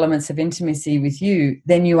 5 elements of intimacy with you,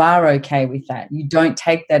 then you are okay with that. You don't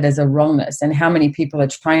take that as a wrongness. And how many people are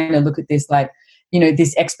trying to look at this like,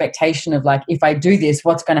 this expectation of like, if I do this,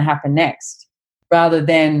 what's going to happen next? Rather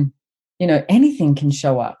than, anything can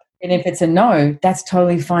show up. And if it's a no, that's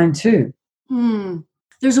totally fine too.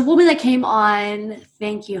 There's a woman that came on,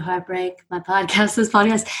 thank you, Heartbreak, this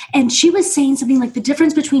podcast, and she was saying something like the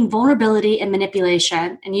difference between vulnerability and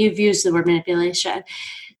manipulation, and you've used the word manipulation,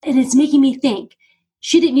 and it's making me think.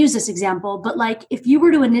 She didn't use this example, but like if you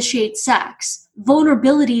were to initiate sex,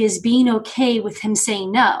 vulnerability is being okay with him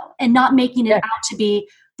saying no and not making it out to be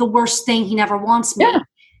the worst thing, he never wants me.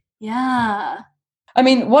 Yeah. I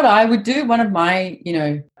mean, what I would do, one of my,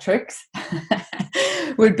 tricks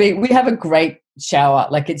would be, we have a great shower,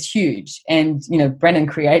 like it's huge. And, Brennan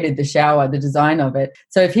created the shower, the design of it.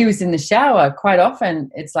 So if he was in the shower, quite often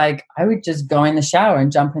it's like, I would just go in the shower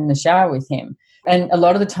and jump in the shower with him. And a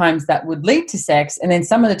lot of the times that would lead to sex. And then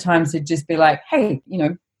some of the times it'd just be like, hey,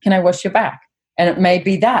 can I wash your back? And it may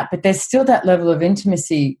be that, but there's still that level of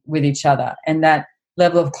intimacy with each other and that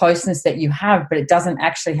level of closeness that you have, but it doesn't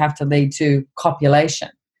actually have to lead to copulation,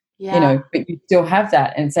 but you still have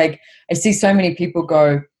that. And it's like, I see so many people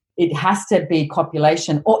go, it has to be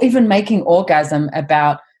copulation or even making orgasm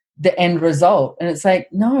about the end result. And it's like,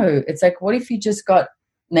 no, it's like, what if you just got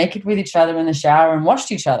naked with each other in the shower and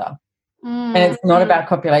washed each other? And it's not about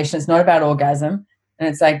copulation. It's not about orgasm. And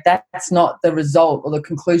it's like, that's not the result or the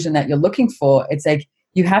conclusion that you're looking for. It's like,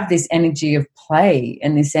 you have this energy of play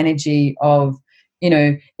and this energy of,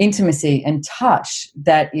 intimacy and touch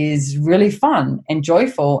that is really fun and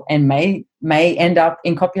joyful and may end up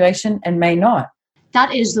in copulation and may not.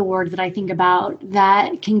 That is the word that I think about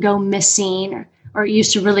that can go missing, or it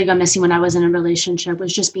used to really go missing when I was in a relationship,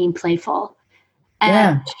 was just being playful.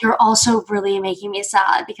 And you're also really making me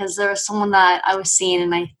sad because there was someone that I was seeing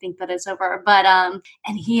and I think that it's over. But and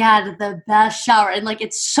he had the best shower. And like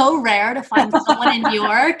it's so rare to find someone in New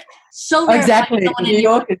York. So rare to find someone in New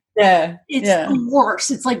York. It's the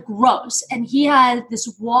worst. It's like gross. And he had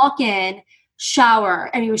this walk-in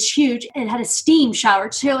shower and it was huge. It had a steam shower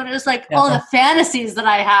too. And it was like all the fantasies that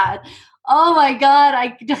I had. Oh my God.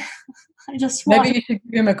 I just want Maybe you should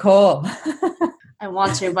give him a call. I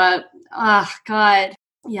want to, but God.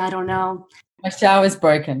 Yeah, I don't know. My shower's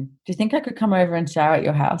broken. Do you think I could come over and shower at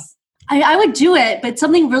your house? I would do it, but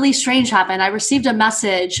something really strange happened. I received a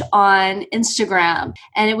message on Instagram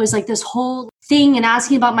and it was like this whole thing and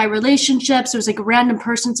asking about my relationships. It was like a random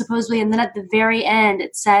person supposedly. And then at the very end,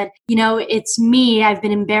 it said, it's me. I've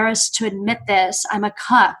been embarrassed to admit this. I'm a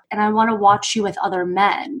cuck and I want to watch you with other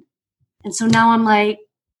men. And so now I'm like,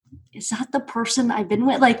 is that the person I've been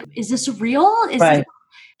with? Like, is this real?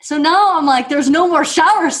 So now I'm like, there's no more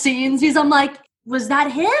shower scenes because I'm like, was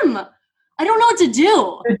that him? I don't know what to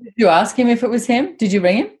do. Did you ask him if it was him? Did you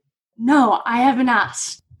ring him? No, I haven't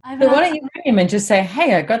asked. Why don't you ring him and just say,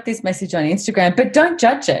 hey, I got this message on Instagram, but don't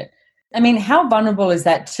judge it. I mean, how vulnerable is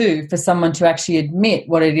that too for someone to actually admit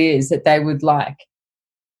what it is that they would like?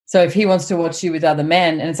 So if he wants to watch you with other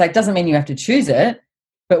men, and it's like, doesn't mean you have to choose it,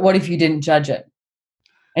 but what if you didn't judge it?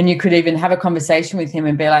 And you could even have a conversation with him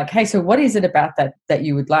and be like, hey, so what is it about that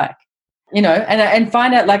you would like? and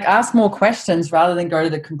find out, like, ask more questions rather than go to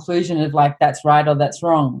the conclusion of like, that's right or that's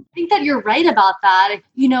wrong. I think that you're right about that.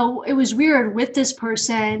 It was weird with this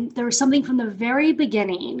person. There was something from the very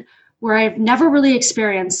beginning where I've never really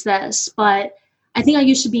experienced this, but I think I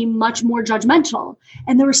used to be much more judgmental.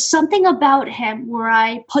 And there was something about him where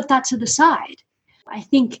I put that to the side. I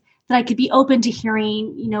think that I could be open to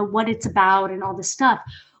hearing, what it's about and all this stuff.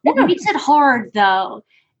 What makes it hard, though,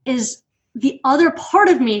 is the other part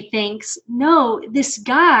of me thinks, no, this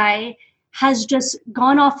guy has just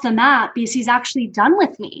gone off the map because he's actually done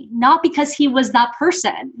with me, not because he was that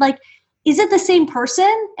person. Like, is it the same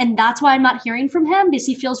person? And that's why I'm not hearing from him because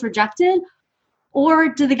he feels rejected?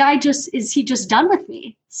 Or is he just done with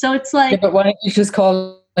me? So it's like, yeah, but why don't you just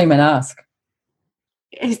call him and ask?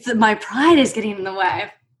 My pride is getting in the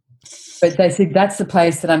way. But they see, that's the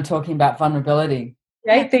place that I'm talking about, vulnerability.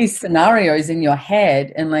 Create these scenarios in your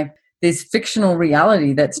head and like this fictional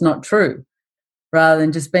reality that's not true, rather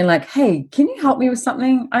than just being like, hey, can you help me with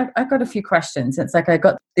something? I've got a few questions. It's like, I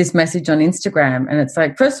got this message on Instagram and it's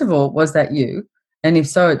like, first of all, was that you? And if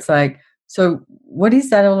so, it's like, so what is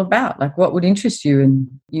that all about? Like, what would interest you in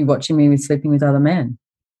you watching me with sleeping with other men?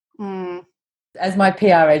 As my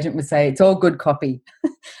PR agent would say, it's all good copy.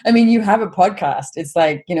 I mean, you have a podcast. It's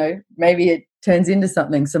like, maybe it turns into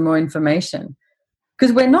something, some more information.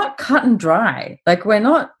 Because we're not cut and dry. Like, we're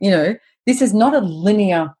not, this is not a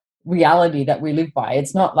linear reality that we live by.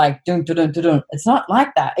 It's not like, dun, dun, dun, dun, dun. It's not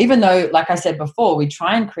like that. Even though, like I said before, we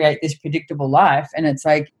try and create this predictable life. And it's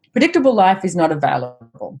like, predictable life is not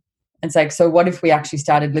available. It's like, so what if we actually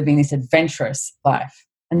started living this adventurous life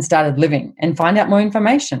and started living and find out more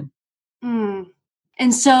information?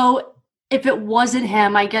 And so if it wasn't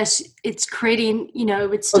him, I guess it's creating, it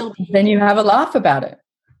would still be. Then you have a laugh about it.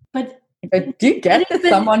 But do you get that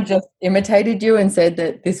someone just imitated you and said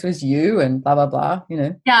that this was you and blah, blah, blah,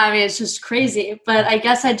 Yeah, I mean, it's just crazy. But I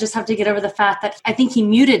guess I just have to get over the fact that I think he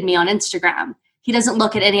muted me on Instagram. He doesn't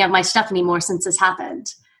look at any of my stuff anymore since this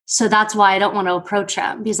happened. So that's why I don't want to approach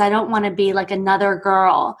him, because I don't want to be like another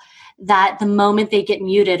girl that the moment they get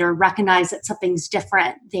muted or recognize that something's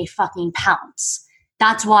different, they fucking pounce.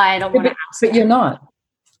 That's why I don't want to ask him. But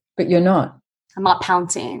you're not. I'm not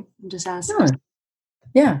pouncing. I'm just asking. No.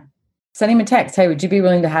 Yeah. Send him a text. Hey, would you be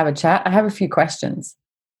willing to have a chat? I have a few questions.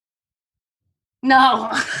 No,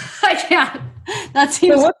 I can't. That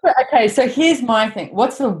seems... So here's my thing.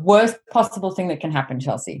 What's the worst possible thing that can happen,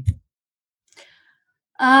 Chelsea?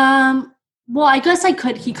 Well, I guess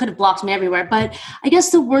he could have blocked me everywhere, but I guess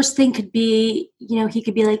the worst thing could be, he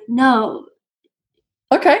could be like, no.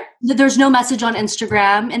 Okay. There's no message on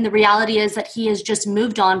Instagram. And the reality is that he has just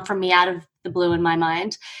moved on from me out of the blue in my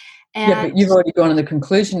mind. And yeah, but you've already gone to the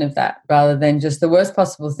conclusion of that, rather than just the worst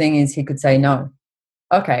possible thing is he could say no.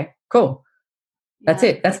 Okay, cool. That's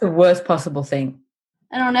it. That's the worst possible thing.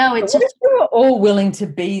 I don't know. It's just, if we were all willing to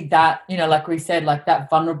be that, like we said, like that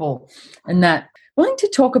vulnerable and that willing to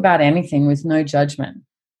talk about anything with no judgment.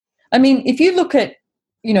 I mean, if you look at,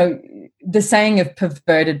 the saying of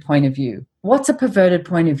perverted point of view, what's a perverted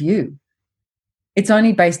point of view? It's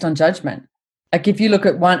only based on judgment. Like if you look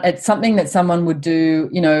at something that someone would do,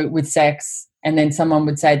 with sex, and then someone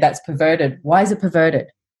would say that's perverted. Why is it perverted?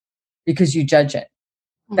 Because you judge it.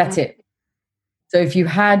 Mm-hmm. That's it. So if you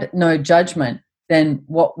had no judgment, then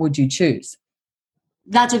what would you choose?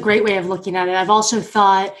 That's a great way of looking at it. I've also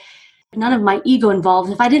thought, none of my ego involved.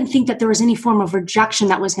 If I didn't think that there was any form of rejection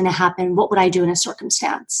that was going to happen, what would I do in a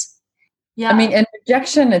circumstance? Yeah. I mean, and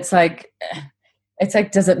rejection, it's like,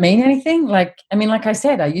 does it mean anything? Like I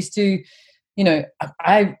said, I used to,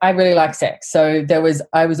 I really like sex. So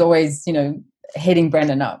I was always, hitting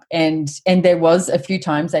Brendan up. And there was a few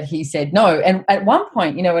times that he said no. And at one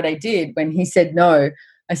point, what I did when he said no,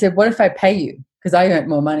 I said, what if I pay you? Because I earned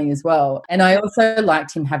more money as well. And I also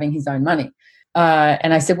liked him having his own money.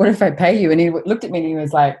 And I said, what if I pay you? And he looked at me and he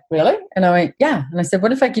was like, really? And I went, yeah. And I said,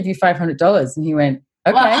 what if I give you $500? And he went,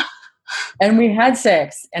 okay. Wow. And we had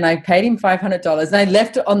sex and I paid him $500 and I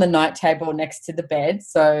left it on the night table next to the bed.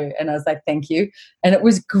 And I was like, thank you. And it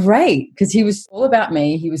was great because he was all about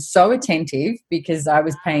me. He was so attentive because I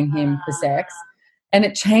was paying him for sex, and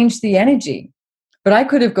it changed the energy. But I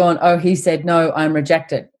could have gone, oh, he said, no, I'm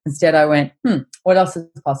rejected. Instead, I went, what else is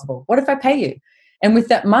possible? What if I pay you? And with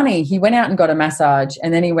that money, he went out and got a massage,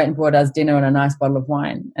 and then he went and bought us dinner and a nice bottle of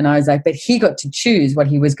wine. And I was like, but he got to choose what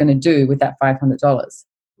he was going to do with that $500.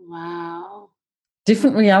 Wow.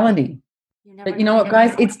 Different reality. But you know what,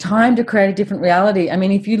 guys? It's time to create a different reality. I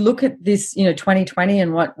mean, if you look at this, 2020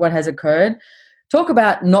 and what has occurred, talk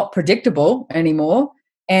about not predictable anymore.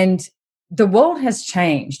 And the world has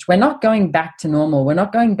changed. We're not going back to normal. We're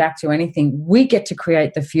not going back to anything. We get to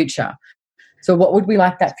create the future. So what would we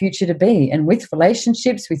like that future to be? And with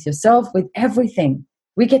relationships, with yourself, with everything,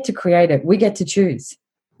 we get to create it. We get to choose.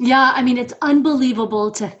 Yeah, I mean, it's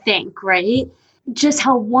unbelievable to think, right? Just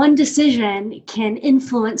how one decision can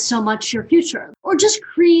influence so much your future or just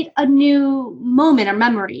create a new moment or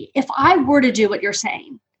memory. If I were to do what you're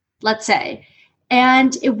saying, let's say,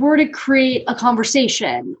 and it were to create a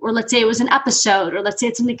conversation, or let's say it was an episode, or let's say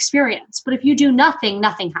it's an experience, but if you do nothing,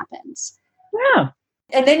 nothing happens. Yeah.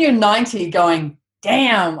 And then you're 90 going,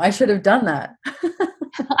 damn, I should have done that.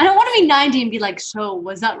 I don't want to be 90 and be like, so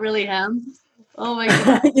was that really him? Oh my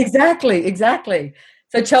God. Exactly.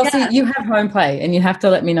 So Chelsea, you have home play and you have to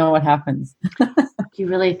let me know what happens. You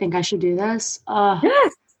really think I should do this?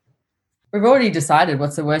 Yes. We've already decided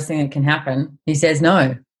what's the worst thing that can happen. He says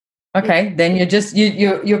no. Okay, then you're just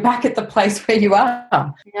you're back at the place where you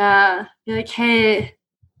are. Yeah. You're like, hey,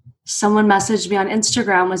 someone messaged me on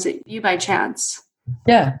Instagram. Was it you by chance?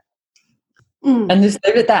 Yeah. And just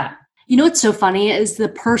leave it at that. You know what's so funny is the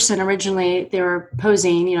person originally, they were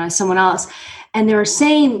posing, as someone else, and they were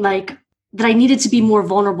saying like that I needed to be more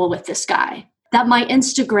vulnerable with this guy. That my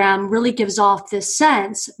Instagram really gives off this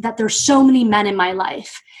sense that there's so many men in my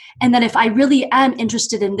life. And that if I really am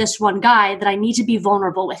interested in this one guy, that I need to be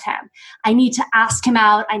vulnerable with him. I need to ask him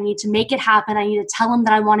out. I need to make it happen. I need to tell him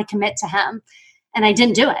that I want to commit to him. And I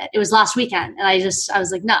didn't do it. It was last weekend. And I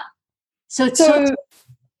was like, no. So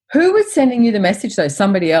who was sending you the message though?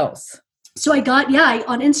 Somebody else? So on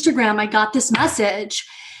Instagram, I got this message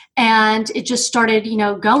and it just started,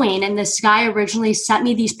 going. And this guy originally sent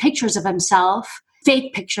me these pictures of himself.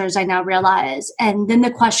 Fake pictures, I now realize. And then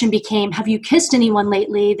the question became, have you kissed anyone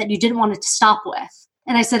lately that you didn't want it to stop with?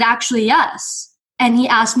 And I said, actually, yes. And he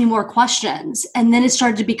asked me more questions. And then it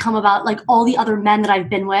started to become about like all the other men that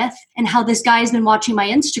I've been with and how this guy has been watching my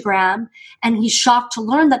Instagram. And he's shocked to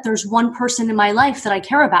learn that there's one person in my life that I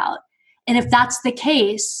care about. And if that's the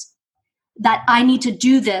case, that I need to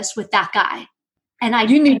do this with that guy.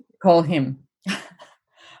 And you need to call him.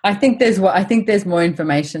 I think there's more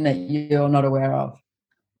information that you're not aware of.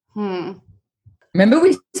 Remember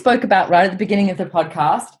we spoke about right at the beginning of the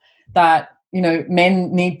podcast that,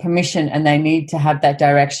 men need permission and they need to have that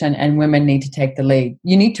direction and women need to take the lead.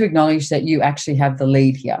 You need to acknowledge that you actually have the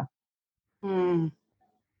lead here.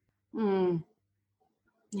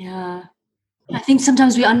 Yeah. I think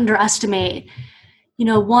sometimes we underestimate,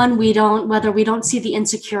 whether we don't see the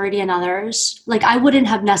insecurity in others. Like I wouldn't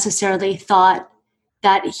have necessarily thought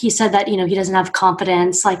that he said that, he doesn't have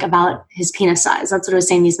confidence like about his penis size. That's what I was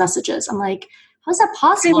saying in these messages. I'm like, how's that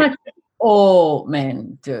possible? Pretty much all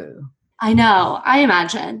men do. I know. I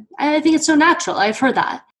imagine. I think it's so natural. I've heard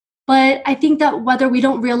that. But I think that whether we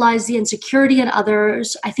don't realize the insecurity in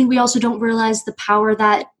others, I think we also don't realize the power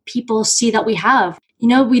that people see that we have.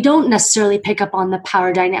 We don't necessarily pick up on the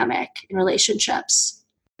power dynamic in relationships.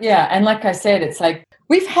 Yeah. And like I said, it's like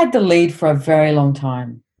we've had the lead for a very long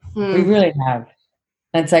time. We really have.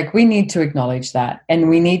 And it's like we need to acknowledge that and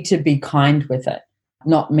we need to be kind with it,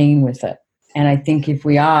 not mean with it. And I think if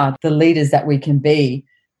we are the leaders that we can be,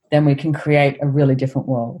 then we can create a really different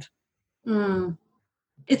world.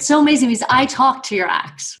 It's so amazing because I talk to your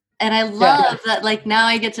ex and I love that like now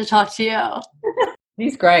I get to talk to you.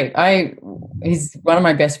 He's great. He's one of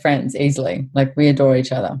my best friends easily. Like we adore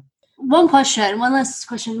each other. One last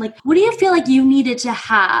question. Like what do you feel like you needed to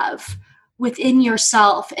have within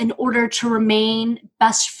yourself in order to remain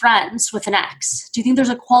best friends with an ex? Do you think there's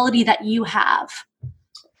a quality that you have?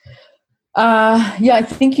 I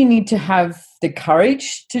think you need to have the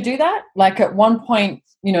courage to do that. Like at one point,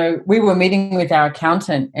 we were meeting with our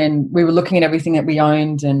accountant and we were looking at everything that we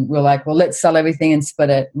owned and we we're like, well, let's sell everything and split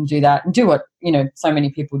it and do that and do what, so many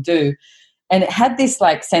people do. And it had this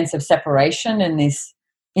like sense of separation and this,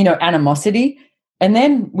 animosity. And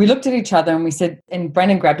then we looked at each other and we said, and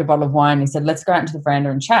Brendan grabbed a bottle of wine and he said, let's go out into the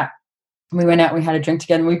veranda and chat. And we went out, we had a drink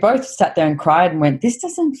together and we both sat there and cried and went, this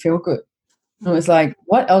doesn't feel good. And it was like,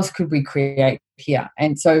 what else could we create here?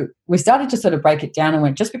 And so we started to sort of break it down and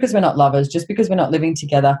went, just because we're not lovers, just because we're not living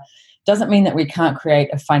together, doesn't mean that we can't create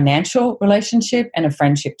a financial relationship and a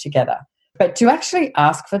friendship together. But to actually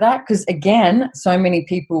ask for that, because again, so many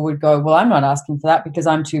people would go, well, I'm not asking for that because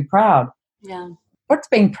I'm too proud. Yeah. What's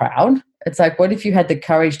being proud? It's like, what if you had the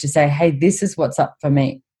courage to say, hey, this is what's up for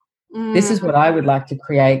me. This is what I would like to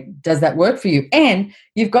create. Does that work for you? And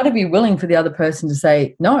you've got to be willing for the other person to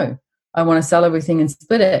say, no, I want to sell everything and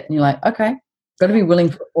split it. And you're like, okay, got to be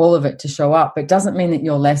willing for all of it to show up. But it doesn't mean that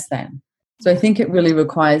you're less than. So I think it really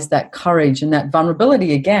requires that courage and that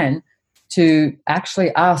vulnerability again to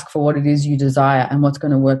actually ask for what it is you desire and what's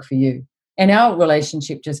going to work for you. And our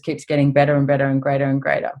relationship just keeps getting better and better and greater and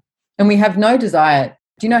greater. And we have no desire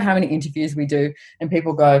Do you know how many interviews we do and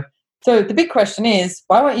people go, so the big question is,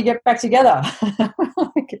 why won't you get back together?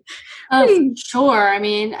 Sure. I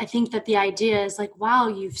mean, I think that the idea is like, wow,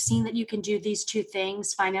 you've seen that you can do these two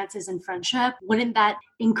things, finances and friendship. Wouldn't that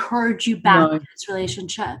encourage you back in this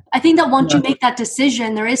relationship? I think that once you make that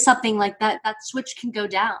decision, there is something like that switch can go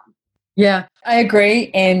down. Yeah, I agree.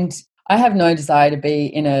 And I have no desire to be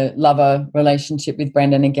in a lover relationship with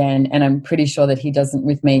Brendan again. And I'm pretty sure that he doesn't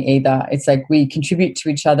with me either. It's like we contribute to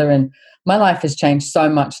each other, and my life has changed so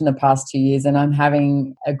much in the past 2 years, and I'm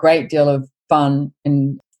having a great deal of fun,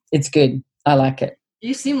 and it's good. I like it.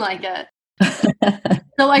 You seem like it.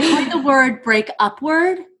 So I heard the word break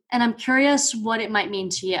upward, and I'm curious what it might mean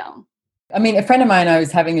to you. I mean, a friend of mine, I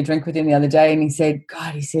was having a drink with him the other day, and he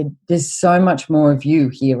said, there's so much more of you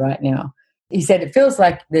here right now. He said, it feels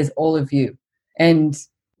like there's all of you. And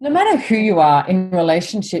no matter who you are in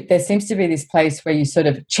relationship, there seems to be this place where you sort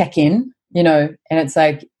of check in, and it's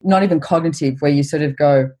like not even cognitive, where you sort of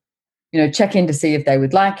go, check in to see if they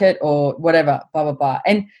would like it or whatever, blah, blah, blah.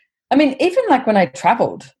 And I mean, even like when I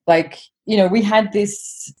traveled, we had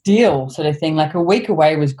this deal sort of thing, like a week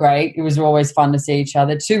away was great. It was always fun to see each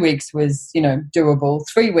other. 2 weeks was, doable.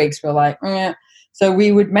 3 weeks were like, eh. So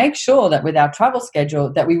we would make sure that with our travel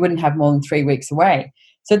schedule that we wouldn't have more than 3 weeks away.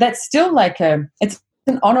 So that's still like it's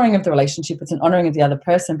an honoring of the relationship. It's an honoring of the other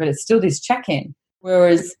person, but it's still this check-in.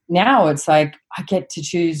 Whereas now it's like I get to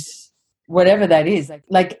choose whatever that is.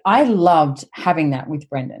 Like I loved having that with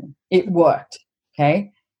Brendan. It worked,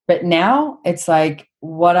 okay? But now it's like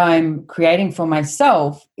what I'm creating for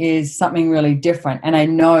myself is something really different. And I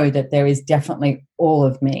know that there is definitely all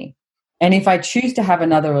of me. And if I choose to have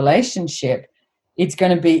another relationship, it's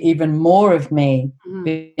going to be even more of me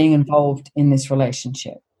being involved in this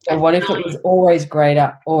relationship. So what if it was always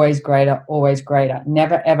greater, always greater, always greater?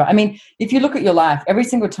 Never, ever. I mean, if you look at your life, every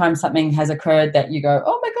single time something has occurred that you go,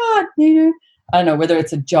 oh my God, I don't know, whether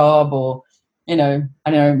it's a job or, I don't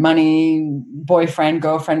know, money, boyfriend,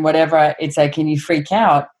 girlfriend, whatever, it's like, and you freak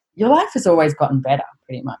out, your life has always gotten better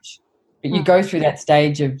pretty much. But you go through that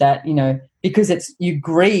stage of that, because you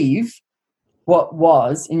grieve what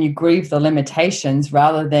was and you grieve the limitations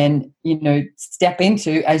rather than, step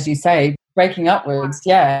into, as you say, breaking upwards,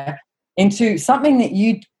 into something that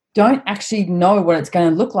you don't actually know what it's going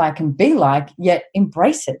to look like and be like, yet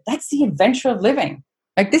embrace it. That's the adventure of living.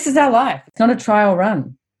 Like, this is our life. It's not a trial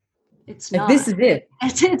run. It's not. This is it.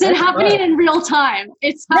 It's happening in real time.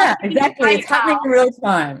 Exactly. It's happening in real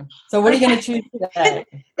time. So what are you going to choose today?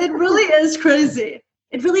 It really is crazy.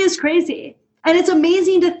 It really is crazy. And it's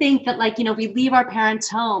amazing to think that, we leave our parents'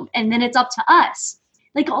 home and then it's up to us.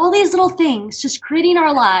 Like all these little things, just creating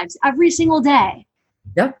our lives every single day.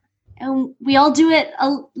 Yep. And we all do it a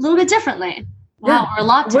little bit differently. Wow, or a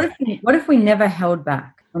lot differently. What if we never held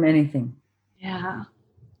back on anything? Yeah.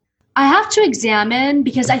 I have to examine,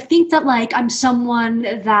 because I think that I'm someone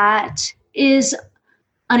that is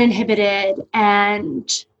uninhibited, and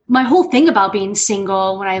my whole thing about being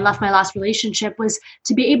single when I left my last relationship was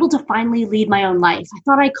to be able to finally lead my own life. I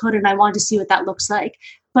thought I could, and I wanted to see what that looks like.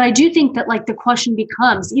 But I do think that the question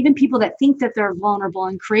becomes, even people that think that they're vulnerable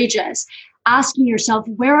and courageous, asking yourself,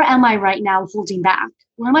 where am I right now holding back?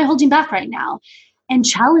 Where am I holding back right now? And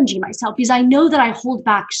challenging myself, because I know that I hold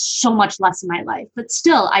back so much less in my life, but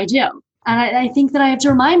still I do. And I think that I have to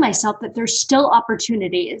remind myself that there's still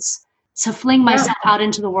opportunities to fling myself out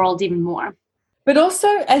into the world even more. But also,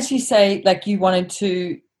 as you say, you wanted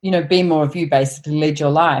to, be more of you, basically lead your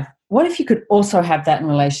life. What if you could also have that in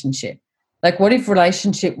relationship? What if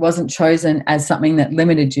relationship wasn't chosen as something that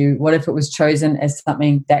limited you? What if it was chosen as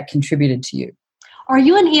something that contributed to you? Are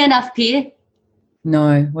you an ENFP? No,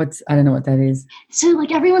 I don't know what that is. So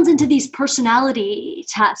everyone's into these personality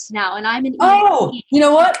tests now, and I'm an ENFP. Oh, you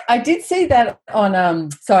know what? I did see that on,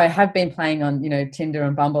 so I have been playing on, Tinder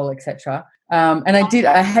and Bumble, etc. And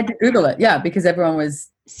I had to Google it, because everyone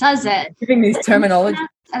says it. Giving these terminology.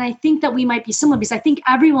 And I think that we might be similar, because I think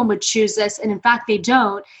everyone would choose this, and in fact they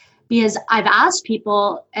don't, because I've asked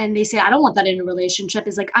people and they say, I don't want that in a relationship.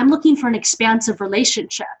 It's I'm looking for an expansive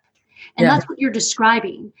relationship. And that's what you're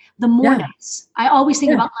describing. The mornings. I always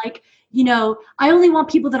think about I only want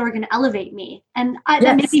people that are going to elevate me. And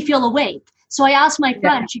that make me feel awake. So I asked my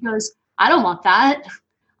friend, she goes, I don't want that.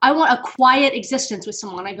 I want a quiet existence with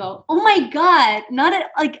someone. I go, oh my God, not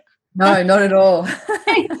at all.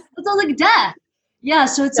 It sounds like death. Yeah.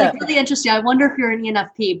 So it's really interesting. I wonder if you're an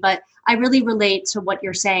ENFP, but I really relate to what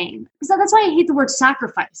you're saying. Because that's why I hate the word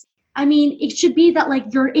sacrifice. I mean, it should be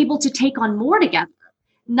that you're able to take on more together.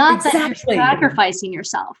 Not that you're sacrificing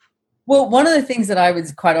yourself. Well, one of the things that I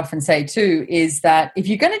would quite often say too is that if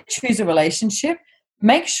you're going to choose a relationship,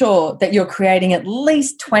 make sure that you're creating at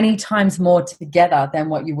least 20 times more together than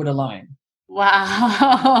what you would alone.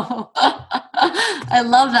 Wow. I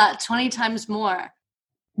love that. 20 times more.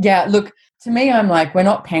 Yeah, look, to me, I'm like, we're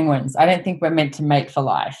not penguins. I don't think we're meant to mate for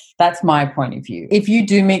life. That's my point of view. If you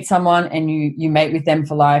do meet someone and you mate with them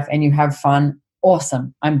for life and you have fun,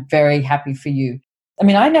 awesome. I'm very happy for you. I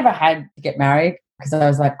mean, I never had to get married because I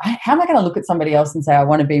was like, how am I going to look at somebody else and say, I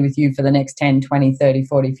want to be with you for the next 10, 20, 30,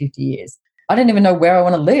 40, 50 years? I don't even know where I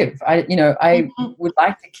want to live. I would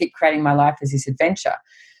like to keep creating my life as this adventure.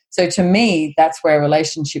 So to me, that's where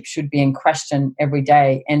relationships should be in question every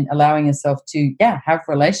day and allowing yourself to, have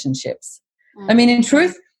relationships. I mean, in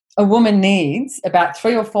truth, a woman needs about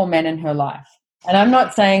 3 or 4 men in her life. And I'm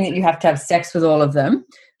not saying that you have to have sex with all of them,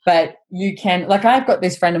 but you can, like I've got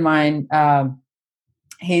this friend of mine,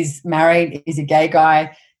 he's married, he's a gay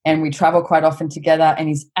guy, and we travel quite often together, and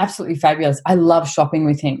he's absolutely fabulous. I love shopping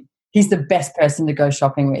with him. He's the best person to go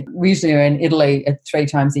shopping with. We usually are in Italy 3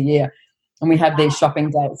 times a year, and we have these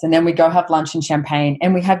shopping dates, and then we go have lunch and champagne,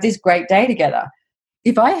 and we have this great day together.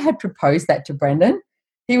 If I had proposed that to Brendan,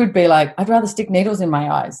 he would be like, I'd rather stick needles in my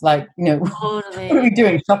eyes. Like, Totally. What are we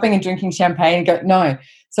doing? Shopping and drinking champagne? And go, no.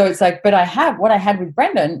 So it's like, but what I had with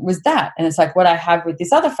Brendan was that. And it's like what I have with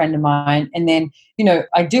this other friend of mine. And then,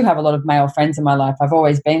 I do have a lot of male friends in my life. I've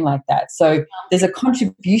always been like that. So there's a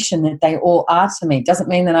contribution that they all are to me. Doesn't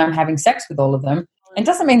mean that I'm having sex with all of them. And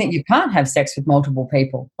doesn't mean that you can't have sex with multiple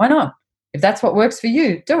people. Why not? If that's what works for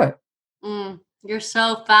you, do it. You're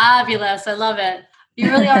so fabulous. I love it. You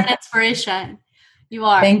really are an inspiration. You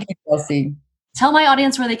are. Thank you, Chelsea. Tell my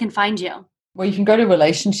audience where they can find you. Well, you can go to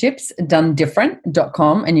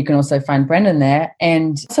relationshipsdonedifferent.com, and you can also find Brendan there,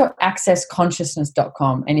 and also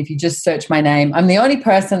accessconsciousness.com. And if you just search my name, I'm the only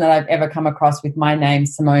person that I've ever come across with my name,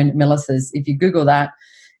 Simone Milasas. If you Google that,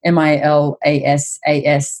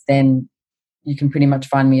 Milasas, then you can pretty much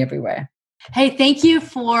find me everywhere. Hey, thank you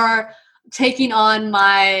for taking on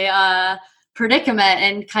my predicament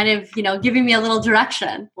and kind of, giving me a little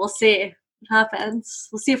direction. We'll see what happens.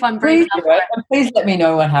 We'll see if I'm brave enough for it. Please let me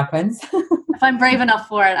know what happens. If I'm brave enough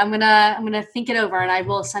for it, I'm gonna think it over, and I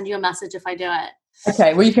will send you a message if I do it.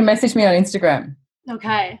 Okay. Well, you can message me on Instagram.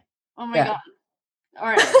 Okay. Oh my God. All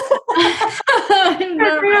right.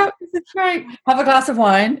 It's great. Have a glass of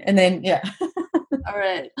wine, and then All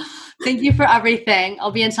right. Thank you for everything.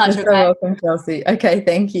 I'll be in touch. You're so welcome, Chelsea. Okay.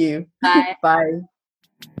 Thank you. Bye. Bye.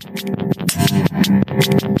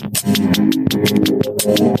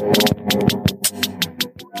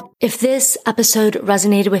 If this episode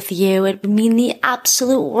resonated with you, it would mean the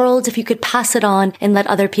absolute world if you could pass it on and let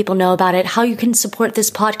other people know about it. How you can support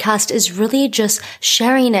this podcast is really just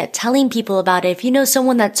sharing it, telling people about it. If you know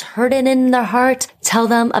someone that's hurting in their heart, tell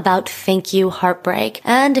them about Thank You Heartbreak.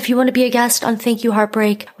 And if you want to be a guest on Thank You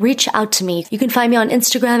Heartbreak, reach out to me. You can find me on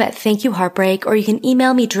Instagram at Thank You Heartbreak, or you can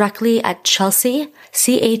email me directly at Chelsea,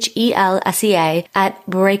 CHELSEA, at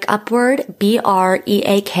breakupward,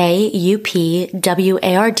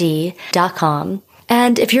 breakupward.com.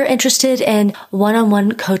 And if you're interested in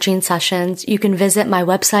one-on-one coaching sessions, you can visit my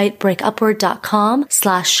website,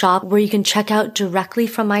 breakupward.com/shop, where you can check out directly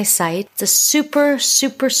from my site. It's a super,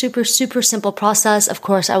 super, super, super simple process. Of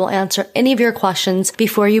course, I will answer any of your questions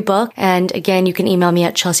before you book. And again, you can email me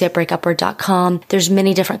at chelsea@breakupward.com. There's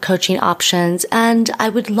many different coaching options, and I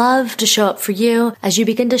would love to show up for you as you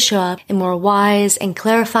begin to show up in more wise and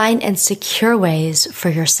clarifying and secure ways for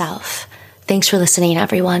yourself. Thanks for listening,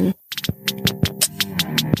 everyone.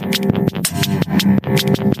 Thank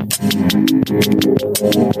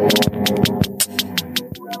you.